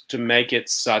months, to make it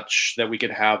such that we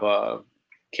could have a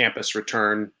campus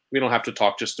return. We don't have to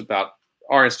talk just about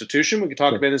our institution. We could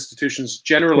talk about institutions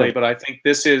generally, but I think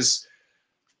this is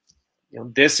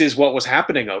what was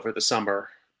happening over the summer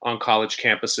on college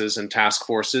campuses and task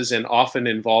forces, and often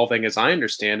involving, as I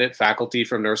understand it, faculty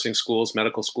from nursing schools,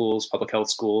 medical schools, public health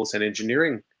schools, and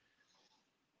engineering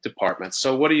departments.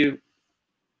 So what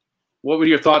were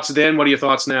your thoughts then? What are your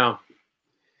thoughts now?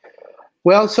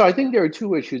 Well, so I think there are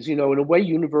two issues. In a way,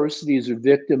 universities are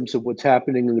victims of what's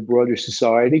happening in the broader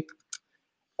society.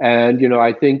 And,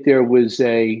 I think there was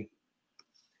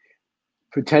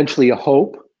potentially a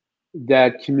hope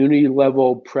that community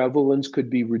level prevalence could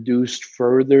be reduced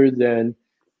further than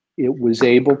it was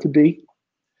able to be.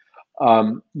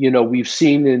 We've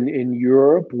seen in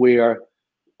Europe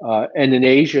and in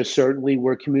Asia, certainly,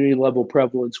 where community level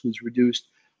prevalence was reduced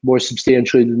more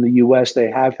substantially than the US, they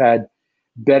have had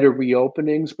better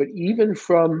reopenings. But even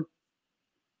from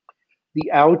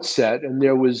the outset, and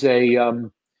there was a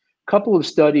couple of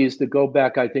studies that go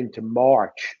back, I think, to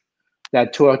March,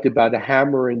 that talked about a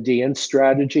hammer and dance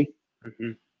strategy,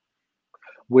 mm-hmm.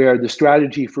 where the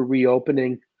strategy for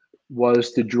reopening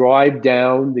was to drive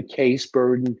down the case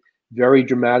burden very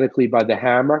dramatically by the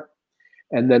hammer.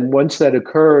 And then once that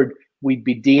occurred, we'd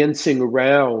be dancing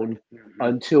around mm-hmm.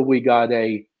 until we got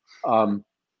a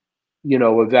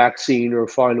vaccine or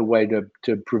find a way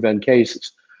to prevent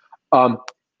cases.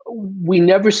 We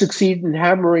never succeeded in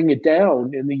hammering it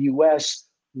down in the US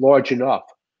large enough.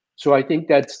 So I think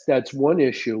that's one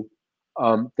issue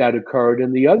that occurred.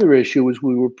 And the other issue is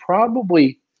we were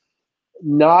probably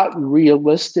not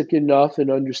realistic enough in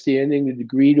understanding the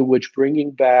degree to which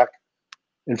bringing back,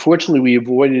 unfortunately, we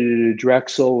avoided it at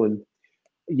Drexel, and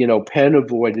Penn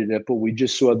avoided it, but we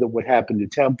just saw that what happened to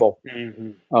Temple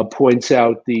mm-hmm. Points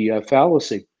out the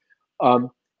fallacy.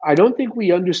 I don't think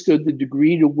we understood the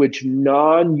degree to which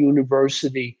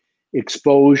non-university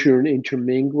exposure and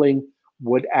intermingling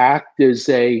would act as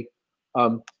a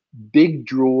big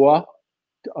draw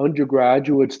to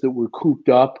undergraduates that were cooped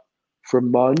up for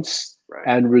months, right,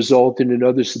 and result in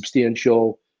another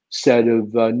substantial set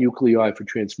of nuclei for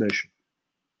transmission.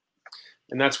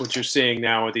 And that's what you're seeing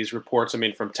now with these reports,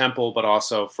 from Temple, but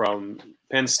also from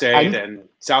Penn State and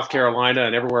South Carolina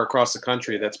and everywhere across the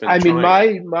country that's been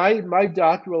my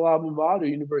doctoral alma mater,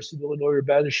 University of Illinois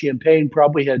Urbana-Champaign,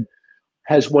 probably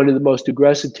has one of the most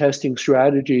aggressive testing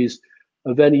strategies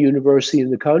of any university in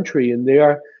the country. And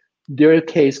their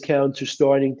case counts are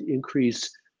starting to increase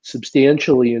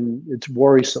substantially, and it's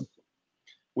worrisome.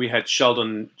 We had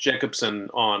Sheldon Jacobson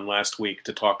on last week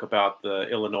to talk about the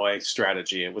Illinois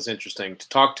strategy. It was interesting to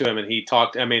talk to him, and he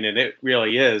talked, and it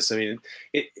really is.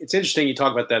 It's interesting you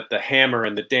talk about that, the hammer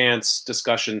and the dance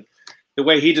discussion. The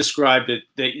way he described it,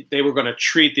 they were going to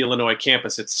treat the Illinois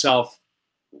campus itself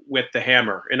with the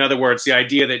hammer. In other words, the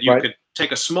idea that you right. could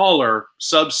take a smaller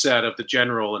subset of the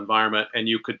general environment and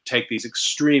you could take these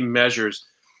extreme measures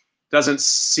doesn't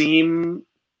seem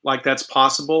like that's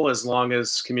possible as long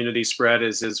as community spread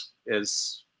is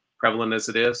as prevalent as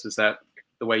it is. Is that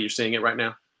the way you're seeing it right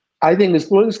now? I think as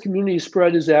long as community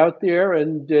spread is out there,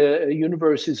 and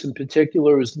universities in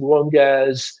particular, as long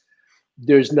as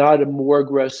there's not a more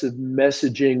aggressive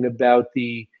messaging about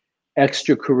the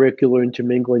extracurricular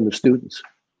intermingling of students.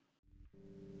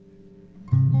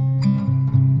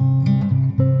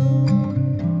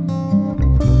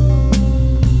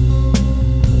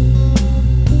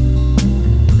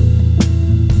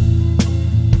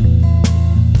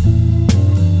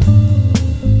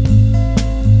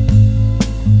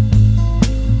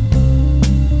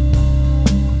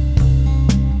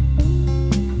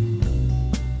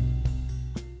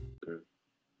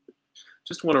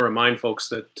 just want to remind folks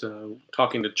that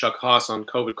talking to Chuck Haas on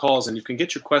COVID calls, and you can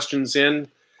get your questions in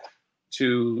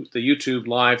to the YouTube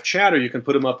live chat, or you can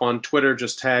put them up on Twitter.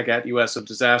 Just tag at US of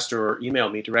Disaster, or email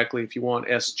me directly if you want,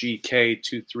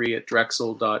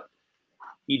 sgk23@drexel.edu.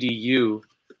 I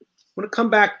want to come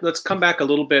back. Let's come back a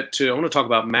little bit to. I want to talk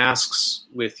about masks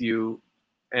with you,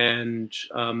 and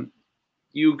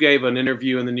you gave an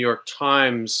interview in the New York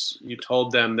Times. You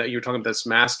told them that you were talking about this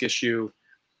mask issue,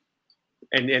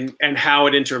 and how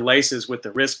it interlaces with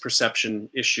the risk perception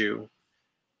issue,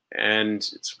 and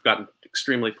it's gotten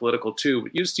extremely political too.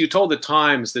 You told the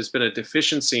Times there's been a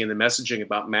deficiency in the messaging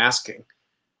about masking,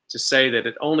 to say that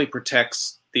it only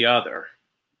protects the other.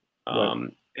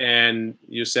 Right. And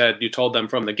you told them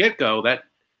from the get-go that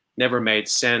never made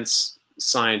sense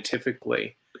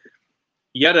scientifically.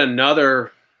 Yet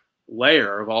another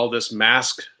layer of all this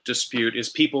mask dispute is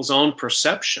people's own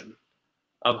perception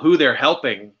of who they're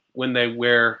helping when they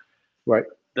wear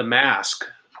the mask.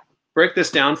 Break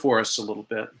this down for us a little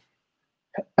bit.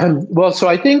 Well, so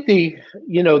I think the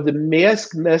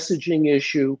mask messaging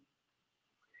issue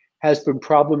has been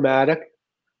problematic.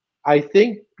 I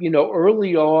think,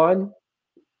 early on,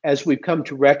 as we've come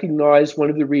to recognize, one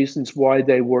of the reasons why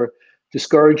they were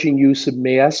discouraging use of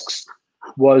masks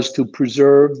was to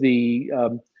preserve the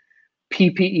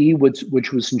PPE,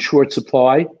 which was in short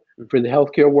supply for the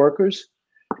healthcare workers.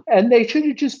 And they should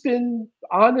have just been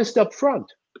honest up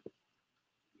front.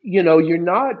 You're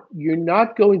not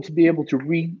going to be able to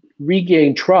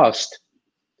regain trust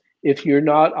if you're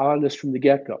not honest from the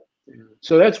get-go.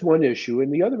 So that's one issue.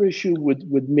 And the other issue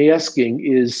with masking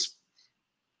is,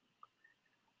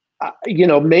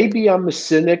 maybe I'm a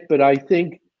cynic, but I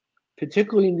think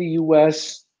particularly in the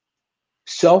US,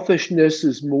 selfishness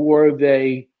is more of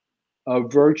a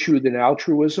virtue than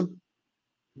altruism.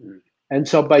 And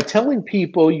so by telling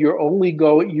people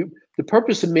the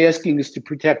purpose of masking is to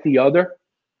protect the other,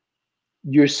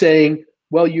 you're saying,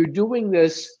 well, you're doing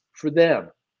this for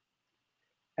them.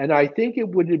 And I think it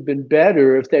would have been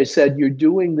better if they said, you're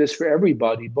doing this for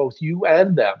everybody, both you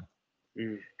and them.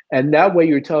 And that way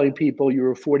you're telling people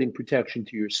you're affording protection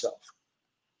to yourself.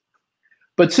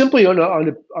 But simply on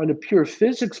a pure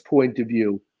physics point of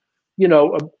view,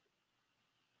 a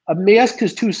mask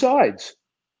has two sides.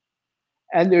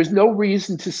 And there's no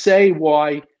reason to say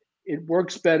why it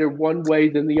works better one way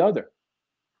than the other.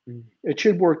 It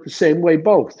should work the same way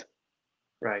both.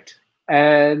 Right.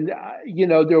 And,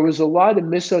 there was a lot of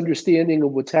misunderstanding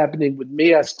of what's happening with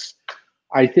masks,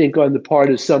 I think, on the part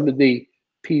of some of the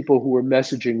people who were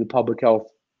messaging the public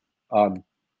health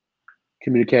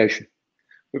communication.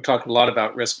 We've talked a lot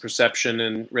about risk perception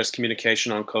and risk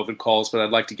communication on COVID calls, but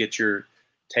I'd like to get your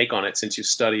take on it since you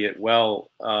study it well.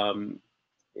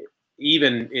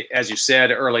 Even as you said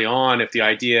early on, if the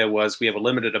idea was we have a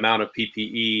limited amount of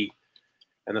PPE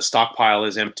and the stockpile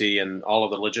is empty and all of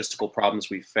the logistical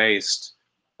problems we faced,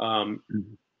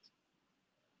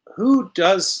 who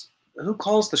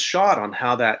calls the shot on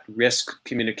how that risk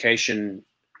communication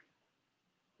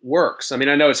works? I mean,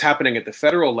 I know it's happening at the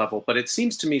federal level, but it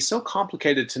seems to me so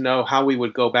complicated to know how we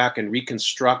would go back and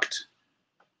reconstruct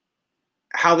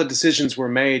how the decisions were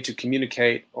made to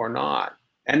communicate or not.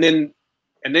 And then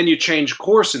you change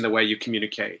course in the way you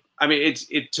communicate. I mean,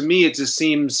 to me, it just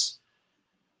seems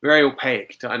very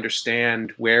opaque to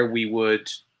understand where we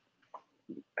want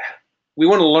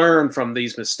to learn from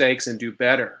these mistakes and do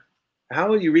better. How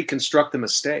will you reconstruct the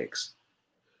mistakes?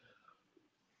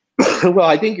 Well,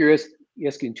 I think you're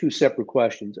asking two separate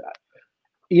questions.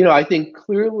 I think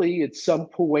clearly at some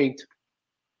point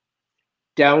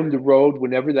down the road,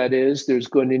 whenever that is, there's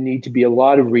going to need to be a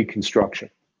lot of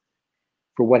reconstruction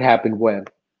for what happened when.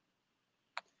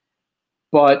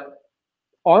 But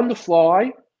on the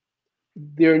fly,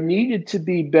 there needed to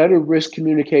be better risk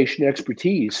communication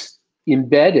expertise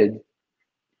embedded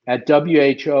at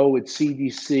WHO, at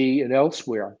CDC, and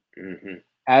elsewhere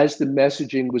as the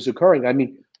messaging was occurring. I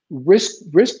mean,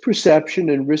 risk perception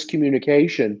and risk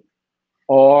communication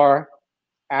are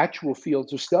actual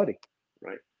fields of study.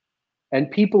 Right.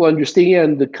 And people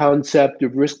understand the concept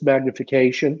of risk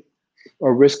magnification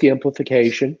or risk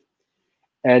amplification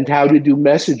and how to do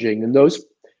messaging. And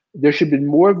there should have been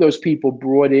more of those people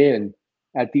brought in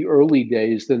at the early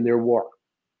days than there were.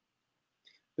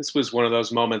 This was one of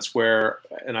those moments where,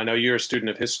 and I know you're a student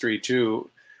of history too,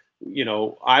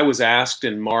 I was asked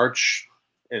in March,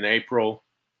 in April,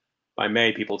 by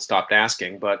May, people had stopped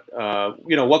asking, but,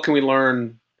 what can we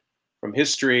learn from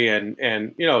history? And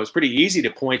it's pretty easy to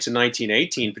point to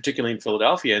 1918, particularly in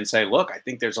Philadelphia, and say, look, I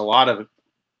think there's a lot of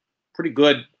pretty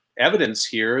good evidence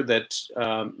here that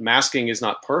masking is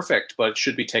not perfect, but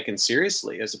should be taken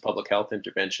seriously as a public health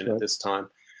intervention at this time.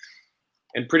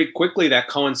 And pretty quickly that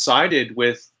coincided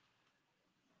with,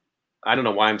 I don't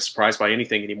know why I'm surprised by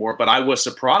anything anymore, but I was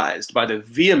surprised by the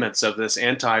vehemence of this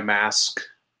anti-mask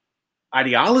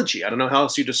ideology. I don't know how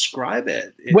else you describe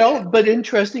it. Well, but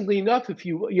interestingly enough, if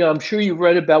I'm sure you've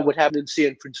read about what happened in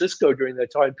San Francisco during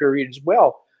that time period as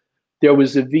well. There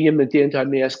was a vehement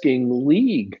anti-masking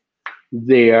league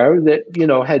there that,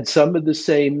 had some of the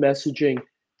same messaging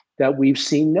that we've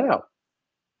seen now.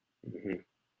 Mm-hmm.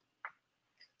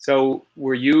 So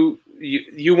were you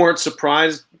weren't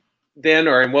surprised then,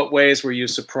 or in what ways were you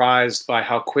surprised by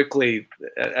how quickly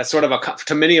a sort of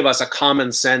to many of us, a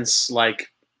common sense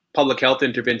like public health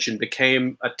intervention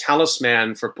became a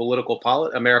talisman for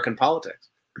American politics?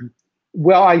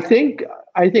 Well, I think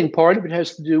part of it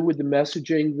has to do with the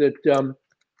messaging that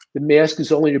the mask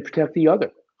is only to protect the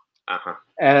other. Uh-huh.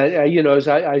 And as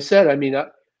I said, I mean,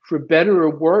 for better or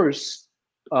worse,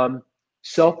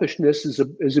 selfishness is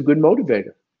a good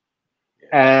motivator.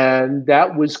 And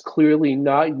that was clearly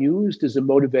not used as a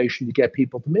motivation to get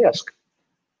people to mask.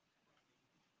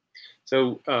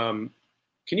 So can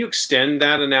you extend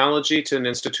that analogy to an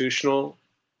institutional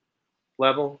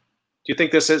level? Do you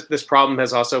think this problem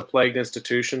has also plagued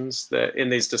institutions that in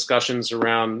these discussions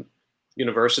around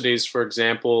universities, for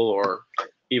example, or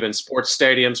even sports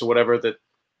stadiums or whatever,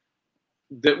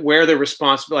 that where the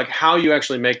responsibility, like how you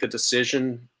actually make the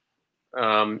decision,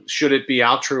 should it be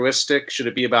altruistic? Should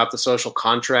it be about the social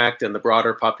contract and the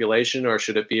broader population, or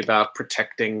should it be about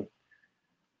protecting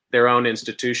their own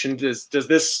institution? Does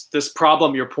this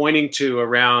problem you're pointing to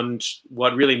around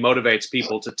what really motivates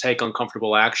people to take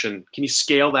uncomfortable action, can you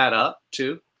scale that up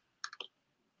too?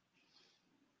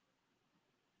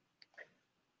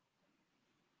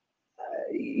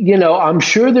 I'm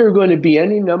sure there are going to be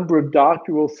any number of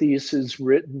doctoral theses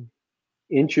written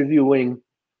interviewing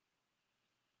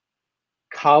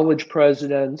college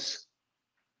presidents,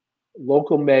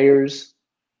 local mayors,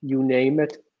 you name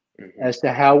it, as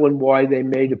to how and why they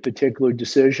made a particular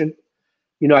decision.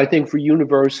 I think for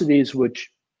universities,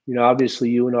 which, obviously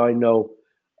you and I know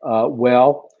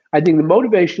well, I think the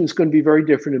motivation is going to be very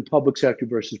different in public sector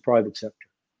versus private sector.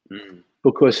 Mm-hmm.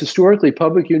 Because historically,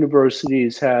 public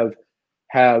universities have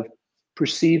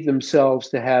perceived themselves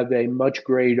to have a much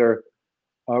greater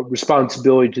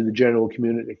responsibility to the general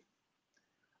community.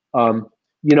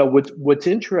 What's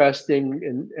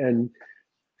interesting and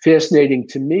fascinating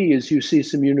to me is you see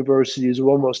some universities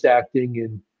almost acting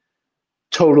in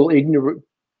total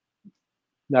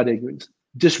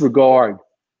disregard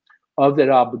of that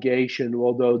obligation,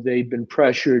 although they've been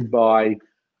pressured by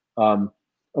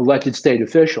elected state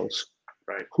officials,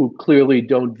 right, who clearly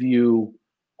don't view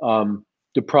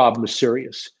the problem as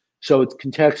serious. So it's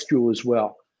contextual as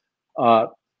well.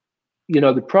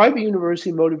 The private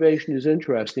university motivation is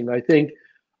interesting. I think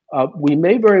we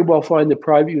may very well find that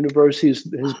private universities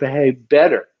has behaved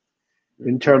better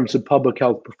in terms of public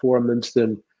health performance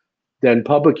than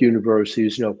public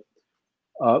universities.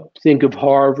 Think of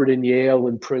Harvard and Yale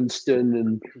and Princeton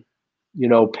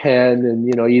and Penn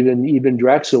and even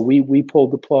Drexel. We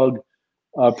pulled the plug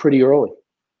pretty early.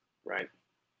 Right.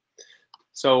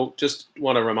 So just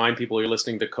want to remind people you're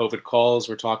listening to COVID Calls.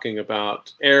 We're talking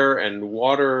about air and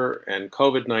water and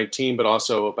COVID-19, but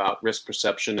also about risk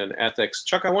perception and ethics.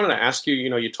 Chuck, I wanted to ask you,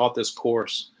 you taught this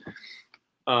course.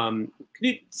 Can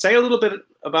you say a little bit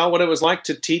about what it was like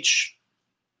to teach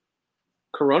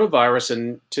coronavirus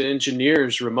and to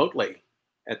engineers remotely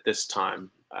at this time?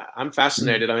 I'm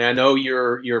fascinated. I mean, I know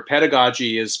your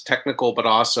pedagogy is technical, but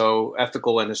also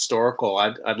ethical and historical.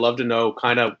 I'd love to know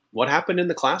kind of what happened in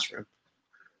the classroom.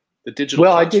 The digital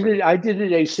classroom. I did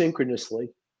it asynchronously.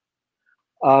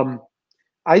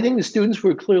 I think the students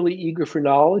were clearly eager for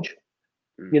knowledge.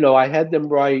 I had them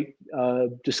write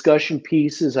discussion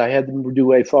pieces. I had them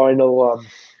do a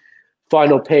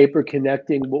final paper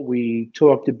connecting what we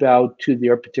talked about to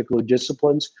their particular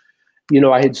disciplines.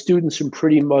 I had students from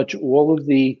pretty much all of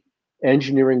the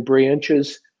engineering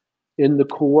branches in the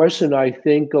course, and I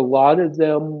think a lot of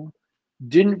them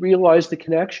didn't realize the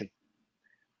connection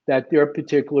that their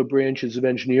particular branches of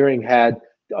engineering had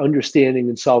to understanding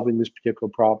and solving this particular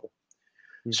problem.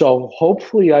 Mm-hmm. So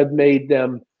hopefully I've made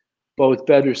them both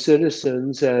better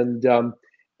citizens and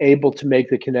able to make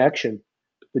the connection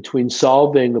between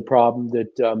solving a problem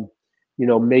that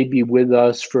may be with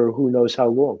us for who knows how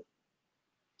long.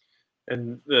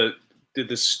 And did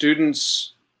the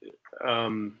students?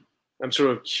 I'm sort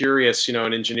of curious. In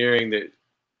engineering, that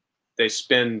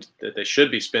they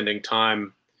should be spending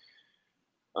time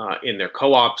in their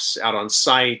co-ops, out on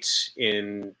site,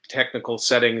 in technical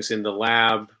settings, in the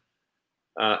lab.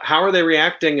 How are they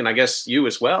reacting? And I guess you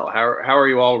as well. How are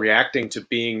you all reacting to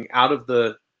being out of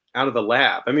the out of the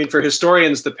lab? I mean, for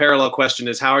historians, the parallel question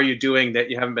is, how are you doing that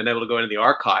you haven't been able to go into the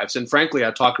archives? And frankly,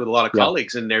 I've talked with a lot of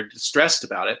colleagues, and they're distressed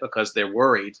about it because they're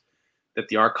worried that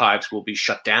the archives will be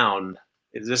shut down.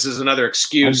 This is another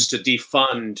excuse to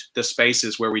defund the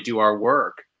spaces where we do our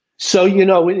work. So, you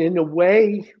know, in a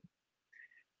way,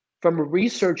 from a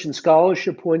research and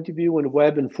scholarship point of view, in a way,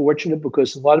 I've been fortunate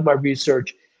because a lot of my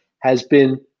research has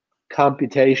been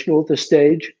computational at this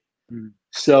stage.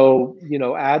 So, you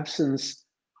know, absence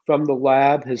from the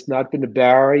lab has not been a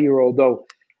barrier, although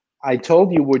I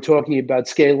told you we're talking about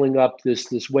scaling up this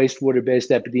wastewater-based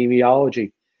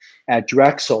epidemiology at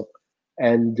Drexel.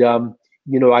 And,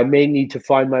 you know, I may need to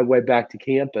find my way back to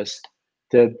campus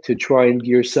to try and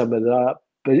gear some of that up.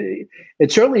 But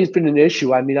it certainly has been an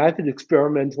issue. I mean, I've had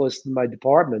experimentalists in my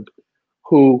department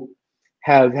who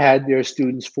have had their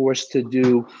students forced to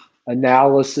do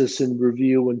analysis and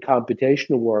review and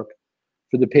computational work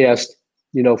for the past,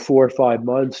 you know, 4 or 5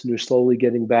 months, and they're slowly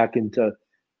getting back into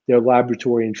their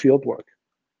laboratory and field work.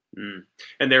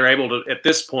 And they're able to, at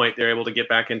this point, they're able to get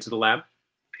back into the lab?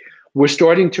 We're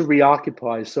starting to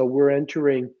reoccupy. So we're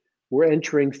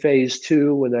entering phase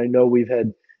 2, and I know we've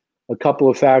had a couple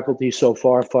of faculty so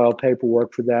far file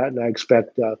paperwork for that, and I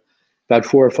expect about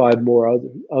 4 or 5 more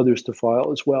others to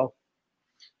file as well.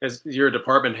 As you're a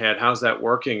department head, how's that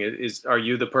working? Are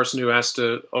you the person who has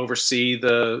to oversee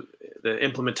the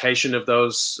implementation of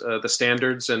those the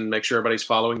standards and make sure everybody's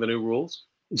following the new rules?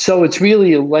 So it's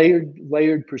really a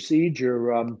layered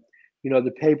procedure. You know,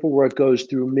 the paperwork goes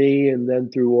through me, and then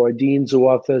through our dean's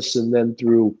office, and then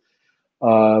through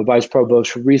vice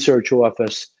provost for research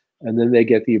office, and then they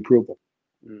get the approval.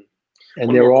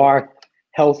 And there are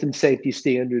health and safety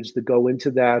standards that go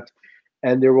into that,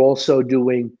 and they're also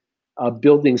doing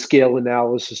building scale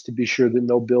analysis to be sure that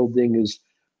no building is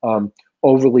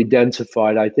overly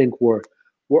densified. I think we're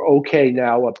okay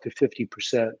now, up to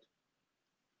 50%.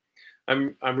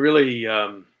 I'm really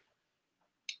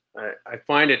I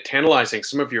find it tantalizing,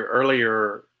 some of your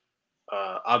earlier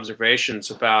observations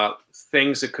about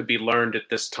things that could be learned at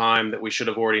this time that we should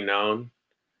have already known,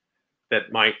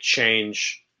 that might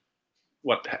change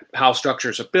how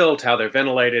structures are built, how they're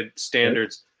ventilated,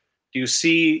 standards. Do you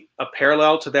see a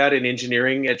parallel to that in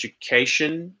engineering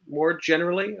education more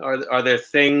generally? Are there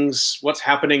things, what's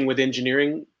happening with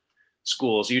engineering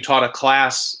schools? You taught a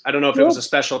class, I don't know if it was a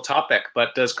special topic,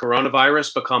 but does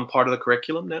coronavirus become part of the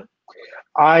curriculum now?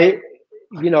 I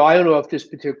don't know if this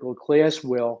particular class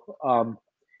will,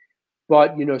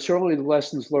 but, you know, certainly the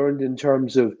lessons learned in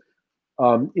terms of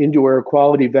indoor air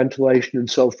quality, ventilation, and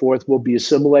so forth will be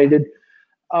assimilated.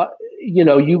 You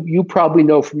know, you probably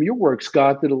know from your work,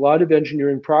 Scott, that a lot of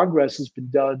engineering progress has been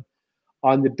done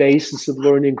on the basis of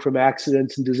learning from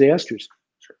accidents and disasters.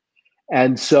 Sure.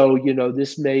 And so, you know,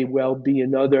 this may well be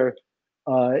another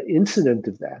incident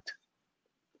of that.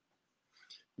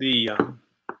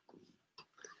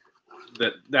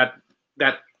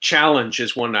 That challenge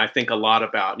is one I think a lot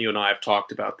about. You and I have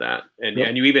talked about that,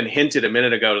 and you even hinted a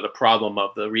minute ago to the problem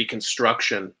of the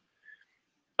reconstruction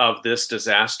of this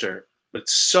disaster. But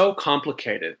it's so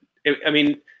complicated. I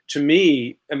mean, to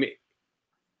me,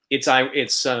 it's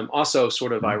also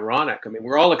sort of ironic. I mean,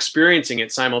 we're all experiencing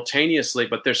it simultaneously,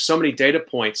 but there's so many data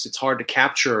points, it's hard to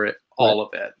capture all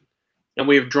of it. And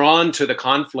we've drawn to the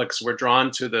conflicts. We're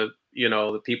drawn to the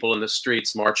people in the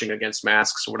streets marching against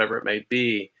masks or whatever it may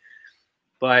be.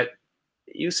 But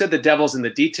you said the devil's in the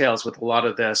details with a lot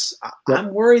of this.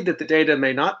 I'm worried that the data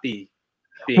may not be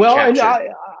being captured.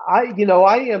 And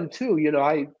I am too. You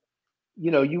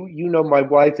know, my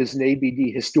wife is an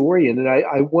ABD historian, and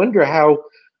I wonder how,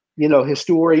 you know,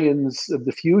 historians of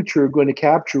the future are going to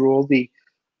capture all the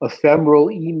ephemeral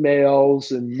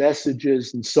emails and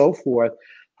messages and so forth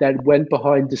that went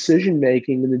behind decision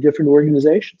making in the different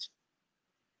organizations.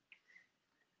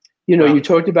 You know, you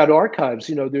talked about archives.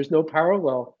 You know, there's no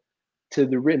parallel to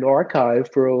the written archive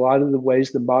for a lot of the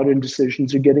ways the modern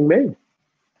decisions are getting made.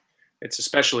 It's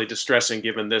especially distressing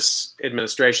given this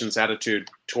administration's attitude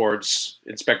towards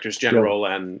inspectors general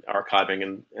and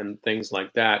archiving and things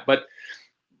like that. But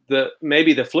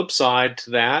maybe the flip side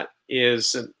to that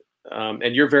is,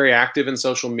 and you're very active in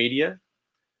social media,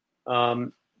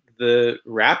 the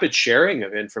rapid sharing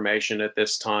of information at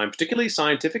this time, particularly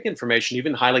scientific information,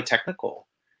 even highly technical,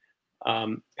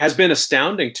 has been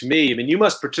astounding to me. I mean, you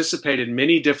must participate in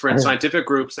many different scientific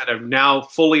groups that are now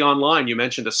fully online. You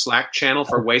mentioned a Slack channel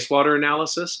for wastewater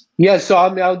analysis. Yeah, so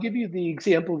I'll give you the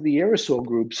example of the aerosol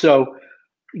group. So,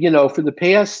 you know, for the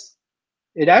past,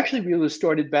 it actually really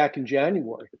started back in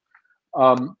January.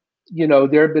 You know,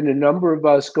 there have been a number of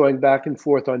us going back and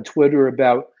forth on Twitter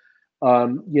about,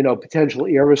 you know, potential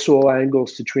aerosol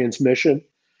angles to transmission.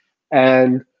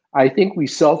 And I think we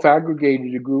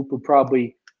self-aggregated a group of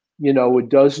probably, a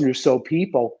dozen or so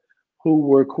people who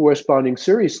were corresponding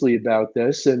seriously about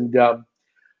this. And,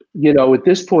 at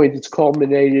this point, it's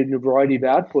culminated in a variety of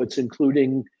outputs,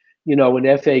 including, an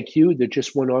FAQ that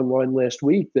just went online last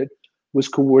week that was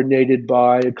coordinated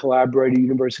by a collaborator,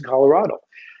 University of Colorado.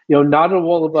 Not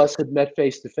all of us had met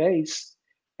face to face,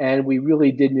 and we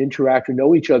really didn't interact or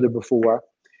know each other before,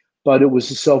 but it was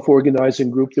a self-organizing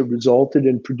group that resulted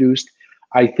and produced,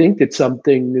 I think, that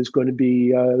something is going to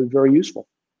be very useful.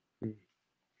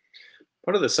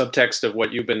 Part of the subtext of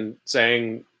what you've been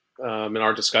saying in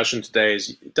our discussion today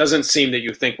is it doesn't seem that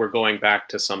you think we're going back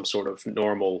to some sort of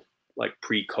normal, like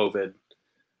pre-COVID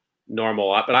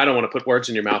normal. But I don't want to put words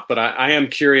in your mouth, but I am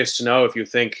curious to know if you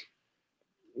think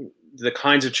the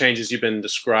kinds of changes you've been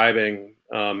describing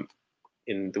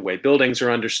in the way buildings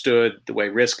are understood, the way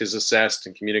risk is assessed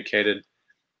and communicated,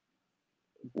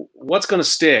 what's going to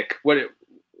stick?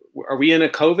 Are we in a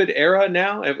COVID era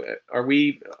now?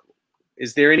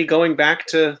 Is there any going back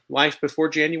to life before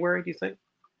January, do you think?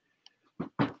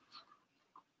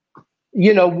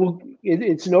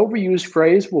 It's an overused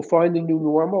phrase. We'll find the new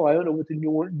normal. I don't know what the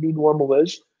new normal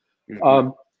is.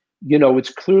 Mm-hmm.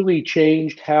 It's clearly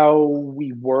changed how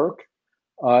we work,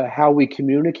 how we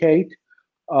communicate.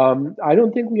 I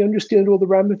don't think we understand all the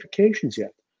ramifications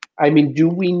yet. I mean, do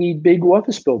we need big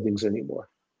office buildings anymore?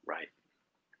 Right.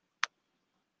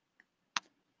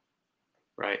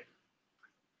 Right.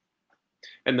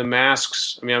 And the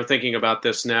masks, I mean, I'm thinking about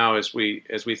this now as we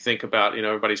think about,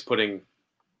 everybody's putting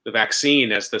the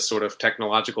vaccine as this sort of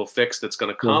technological fix that's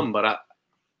going to come. Mm-hmm. But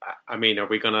I mean, are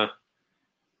we going to,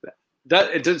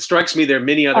 it strikes me there are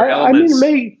many other elements. I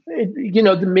mean,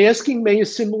 the masking may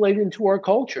assimilate into our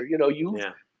culture.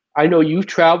 I know you've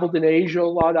traveled in Asia a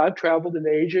lot. I've traveled in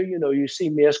Asia. You see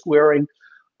mask wearing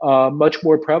much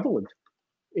more prevalent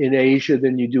in Asia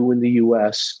than you do in the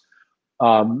US.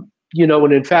 And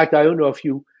in fact, I don't know if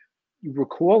you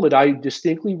recall it, I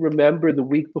distinctly remember the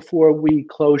week before we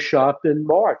closed shop in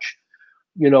March,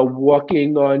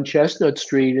 walking on Chestnut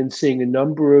Street and seeing a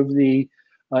number of the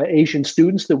Asian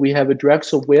students that we have at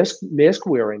Drexel mask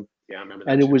wearing. Yeah, I remember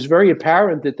that. And it was very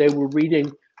apparent that they were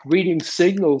reading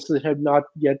signals that had not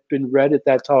yet been read at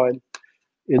that time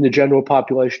in the general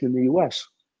population in the US.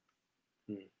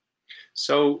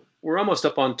 So we're almost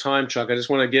up on time, Chuck. I just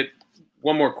want to get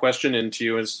one more question into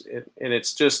you, and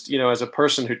it's just, as a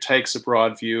person who takes a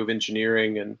broad view of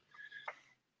engineering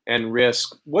and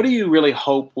risk, what do you really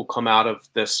hope will come out of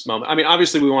this moment? I mean,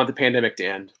 obviously we want the pandemic to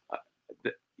end,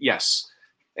 yes,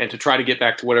 and to try to get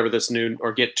back to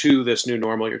get to this new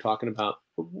normal you're talking about.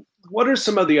 What are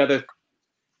some of the other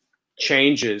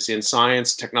changes in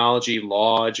science, technology,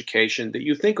 law, education that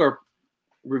you think are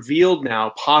revealed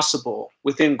now, possible,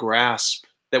 within grasp,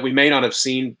 that we may not have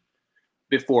seen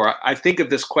before? I think of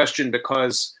this question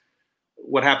because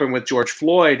what happened with George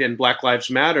Floyd and Black Lives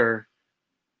Matter,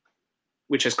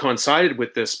 which has coincided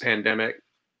with this pandemic,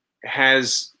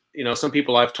 has, some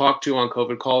people I've talked to on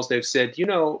COVID calls, they've said,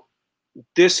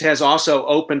 this has also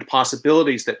opened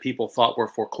possibilities that people thought were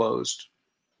foreclosed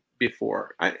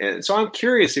before. And so I'm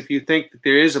curious if you think that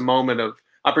there is a moment of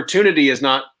opportunity. It's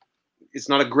not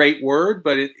a great word,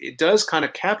 but it does kind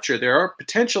of capture, there are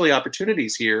potentially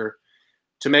opportunities here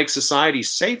to make society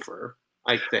safer,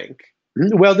 I think.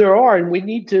 Well, there are, and we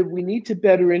need to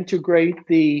better integrate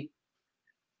the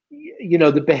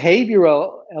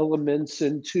behavioral elements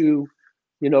into,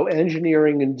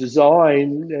 engineering and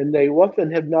design, and they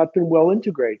often have not been well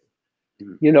integrated.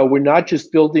 We're not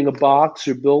just building a box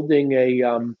or building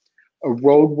a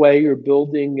roadway or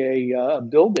building a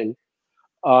building,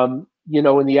 in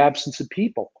the absence of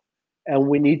people, and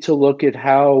we need to look at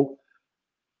how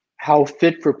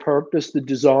fit for purpose the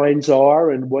designs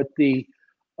are and what the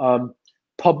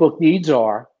public's needs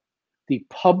are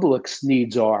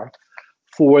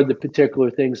for the particular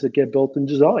things that get built and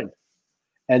designed.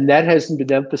 And that hasn't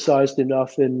been emphasized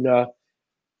enough in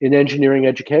engineering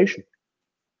education.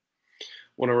 I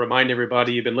want to remind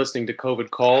everybody you've been listening to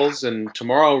COVID Calls, and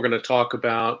tomorrow we're going to talk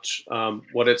about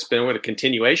what a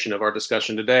continuation of our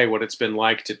discussion today, what it's been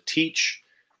like to teach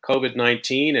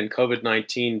COVID-19 and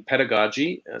COVID-19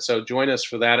 pedagogy. So join us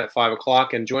for that at 5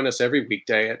 o'clock, and join us every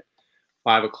weekday at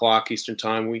 5 o'clock Eastern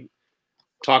Time. We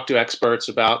talk to experts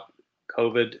about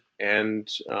COVID and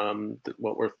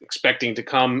what we're expecting to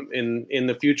come in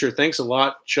the future. Thanks a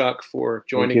lot, Chuck, for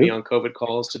joining me on COVID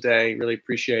Calls today. Really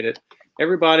appreciate it.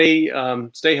 Everybody,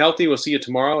 stay healthy. We'll see you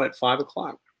tomorrow at 5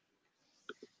 o'clock.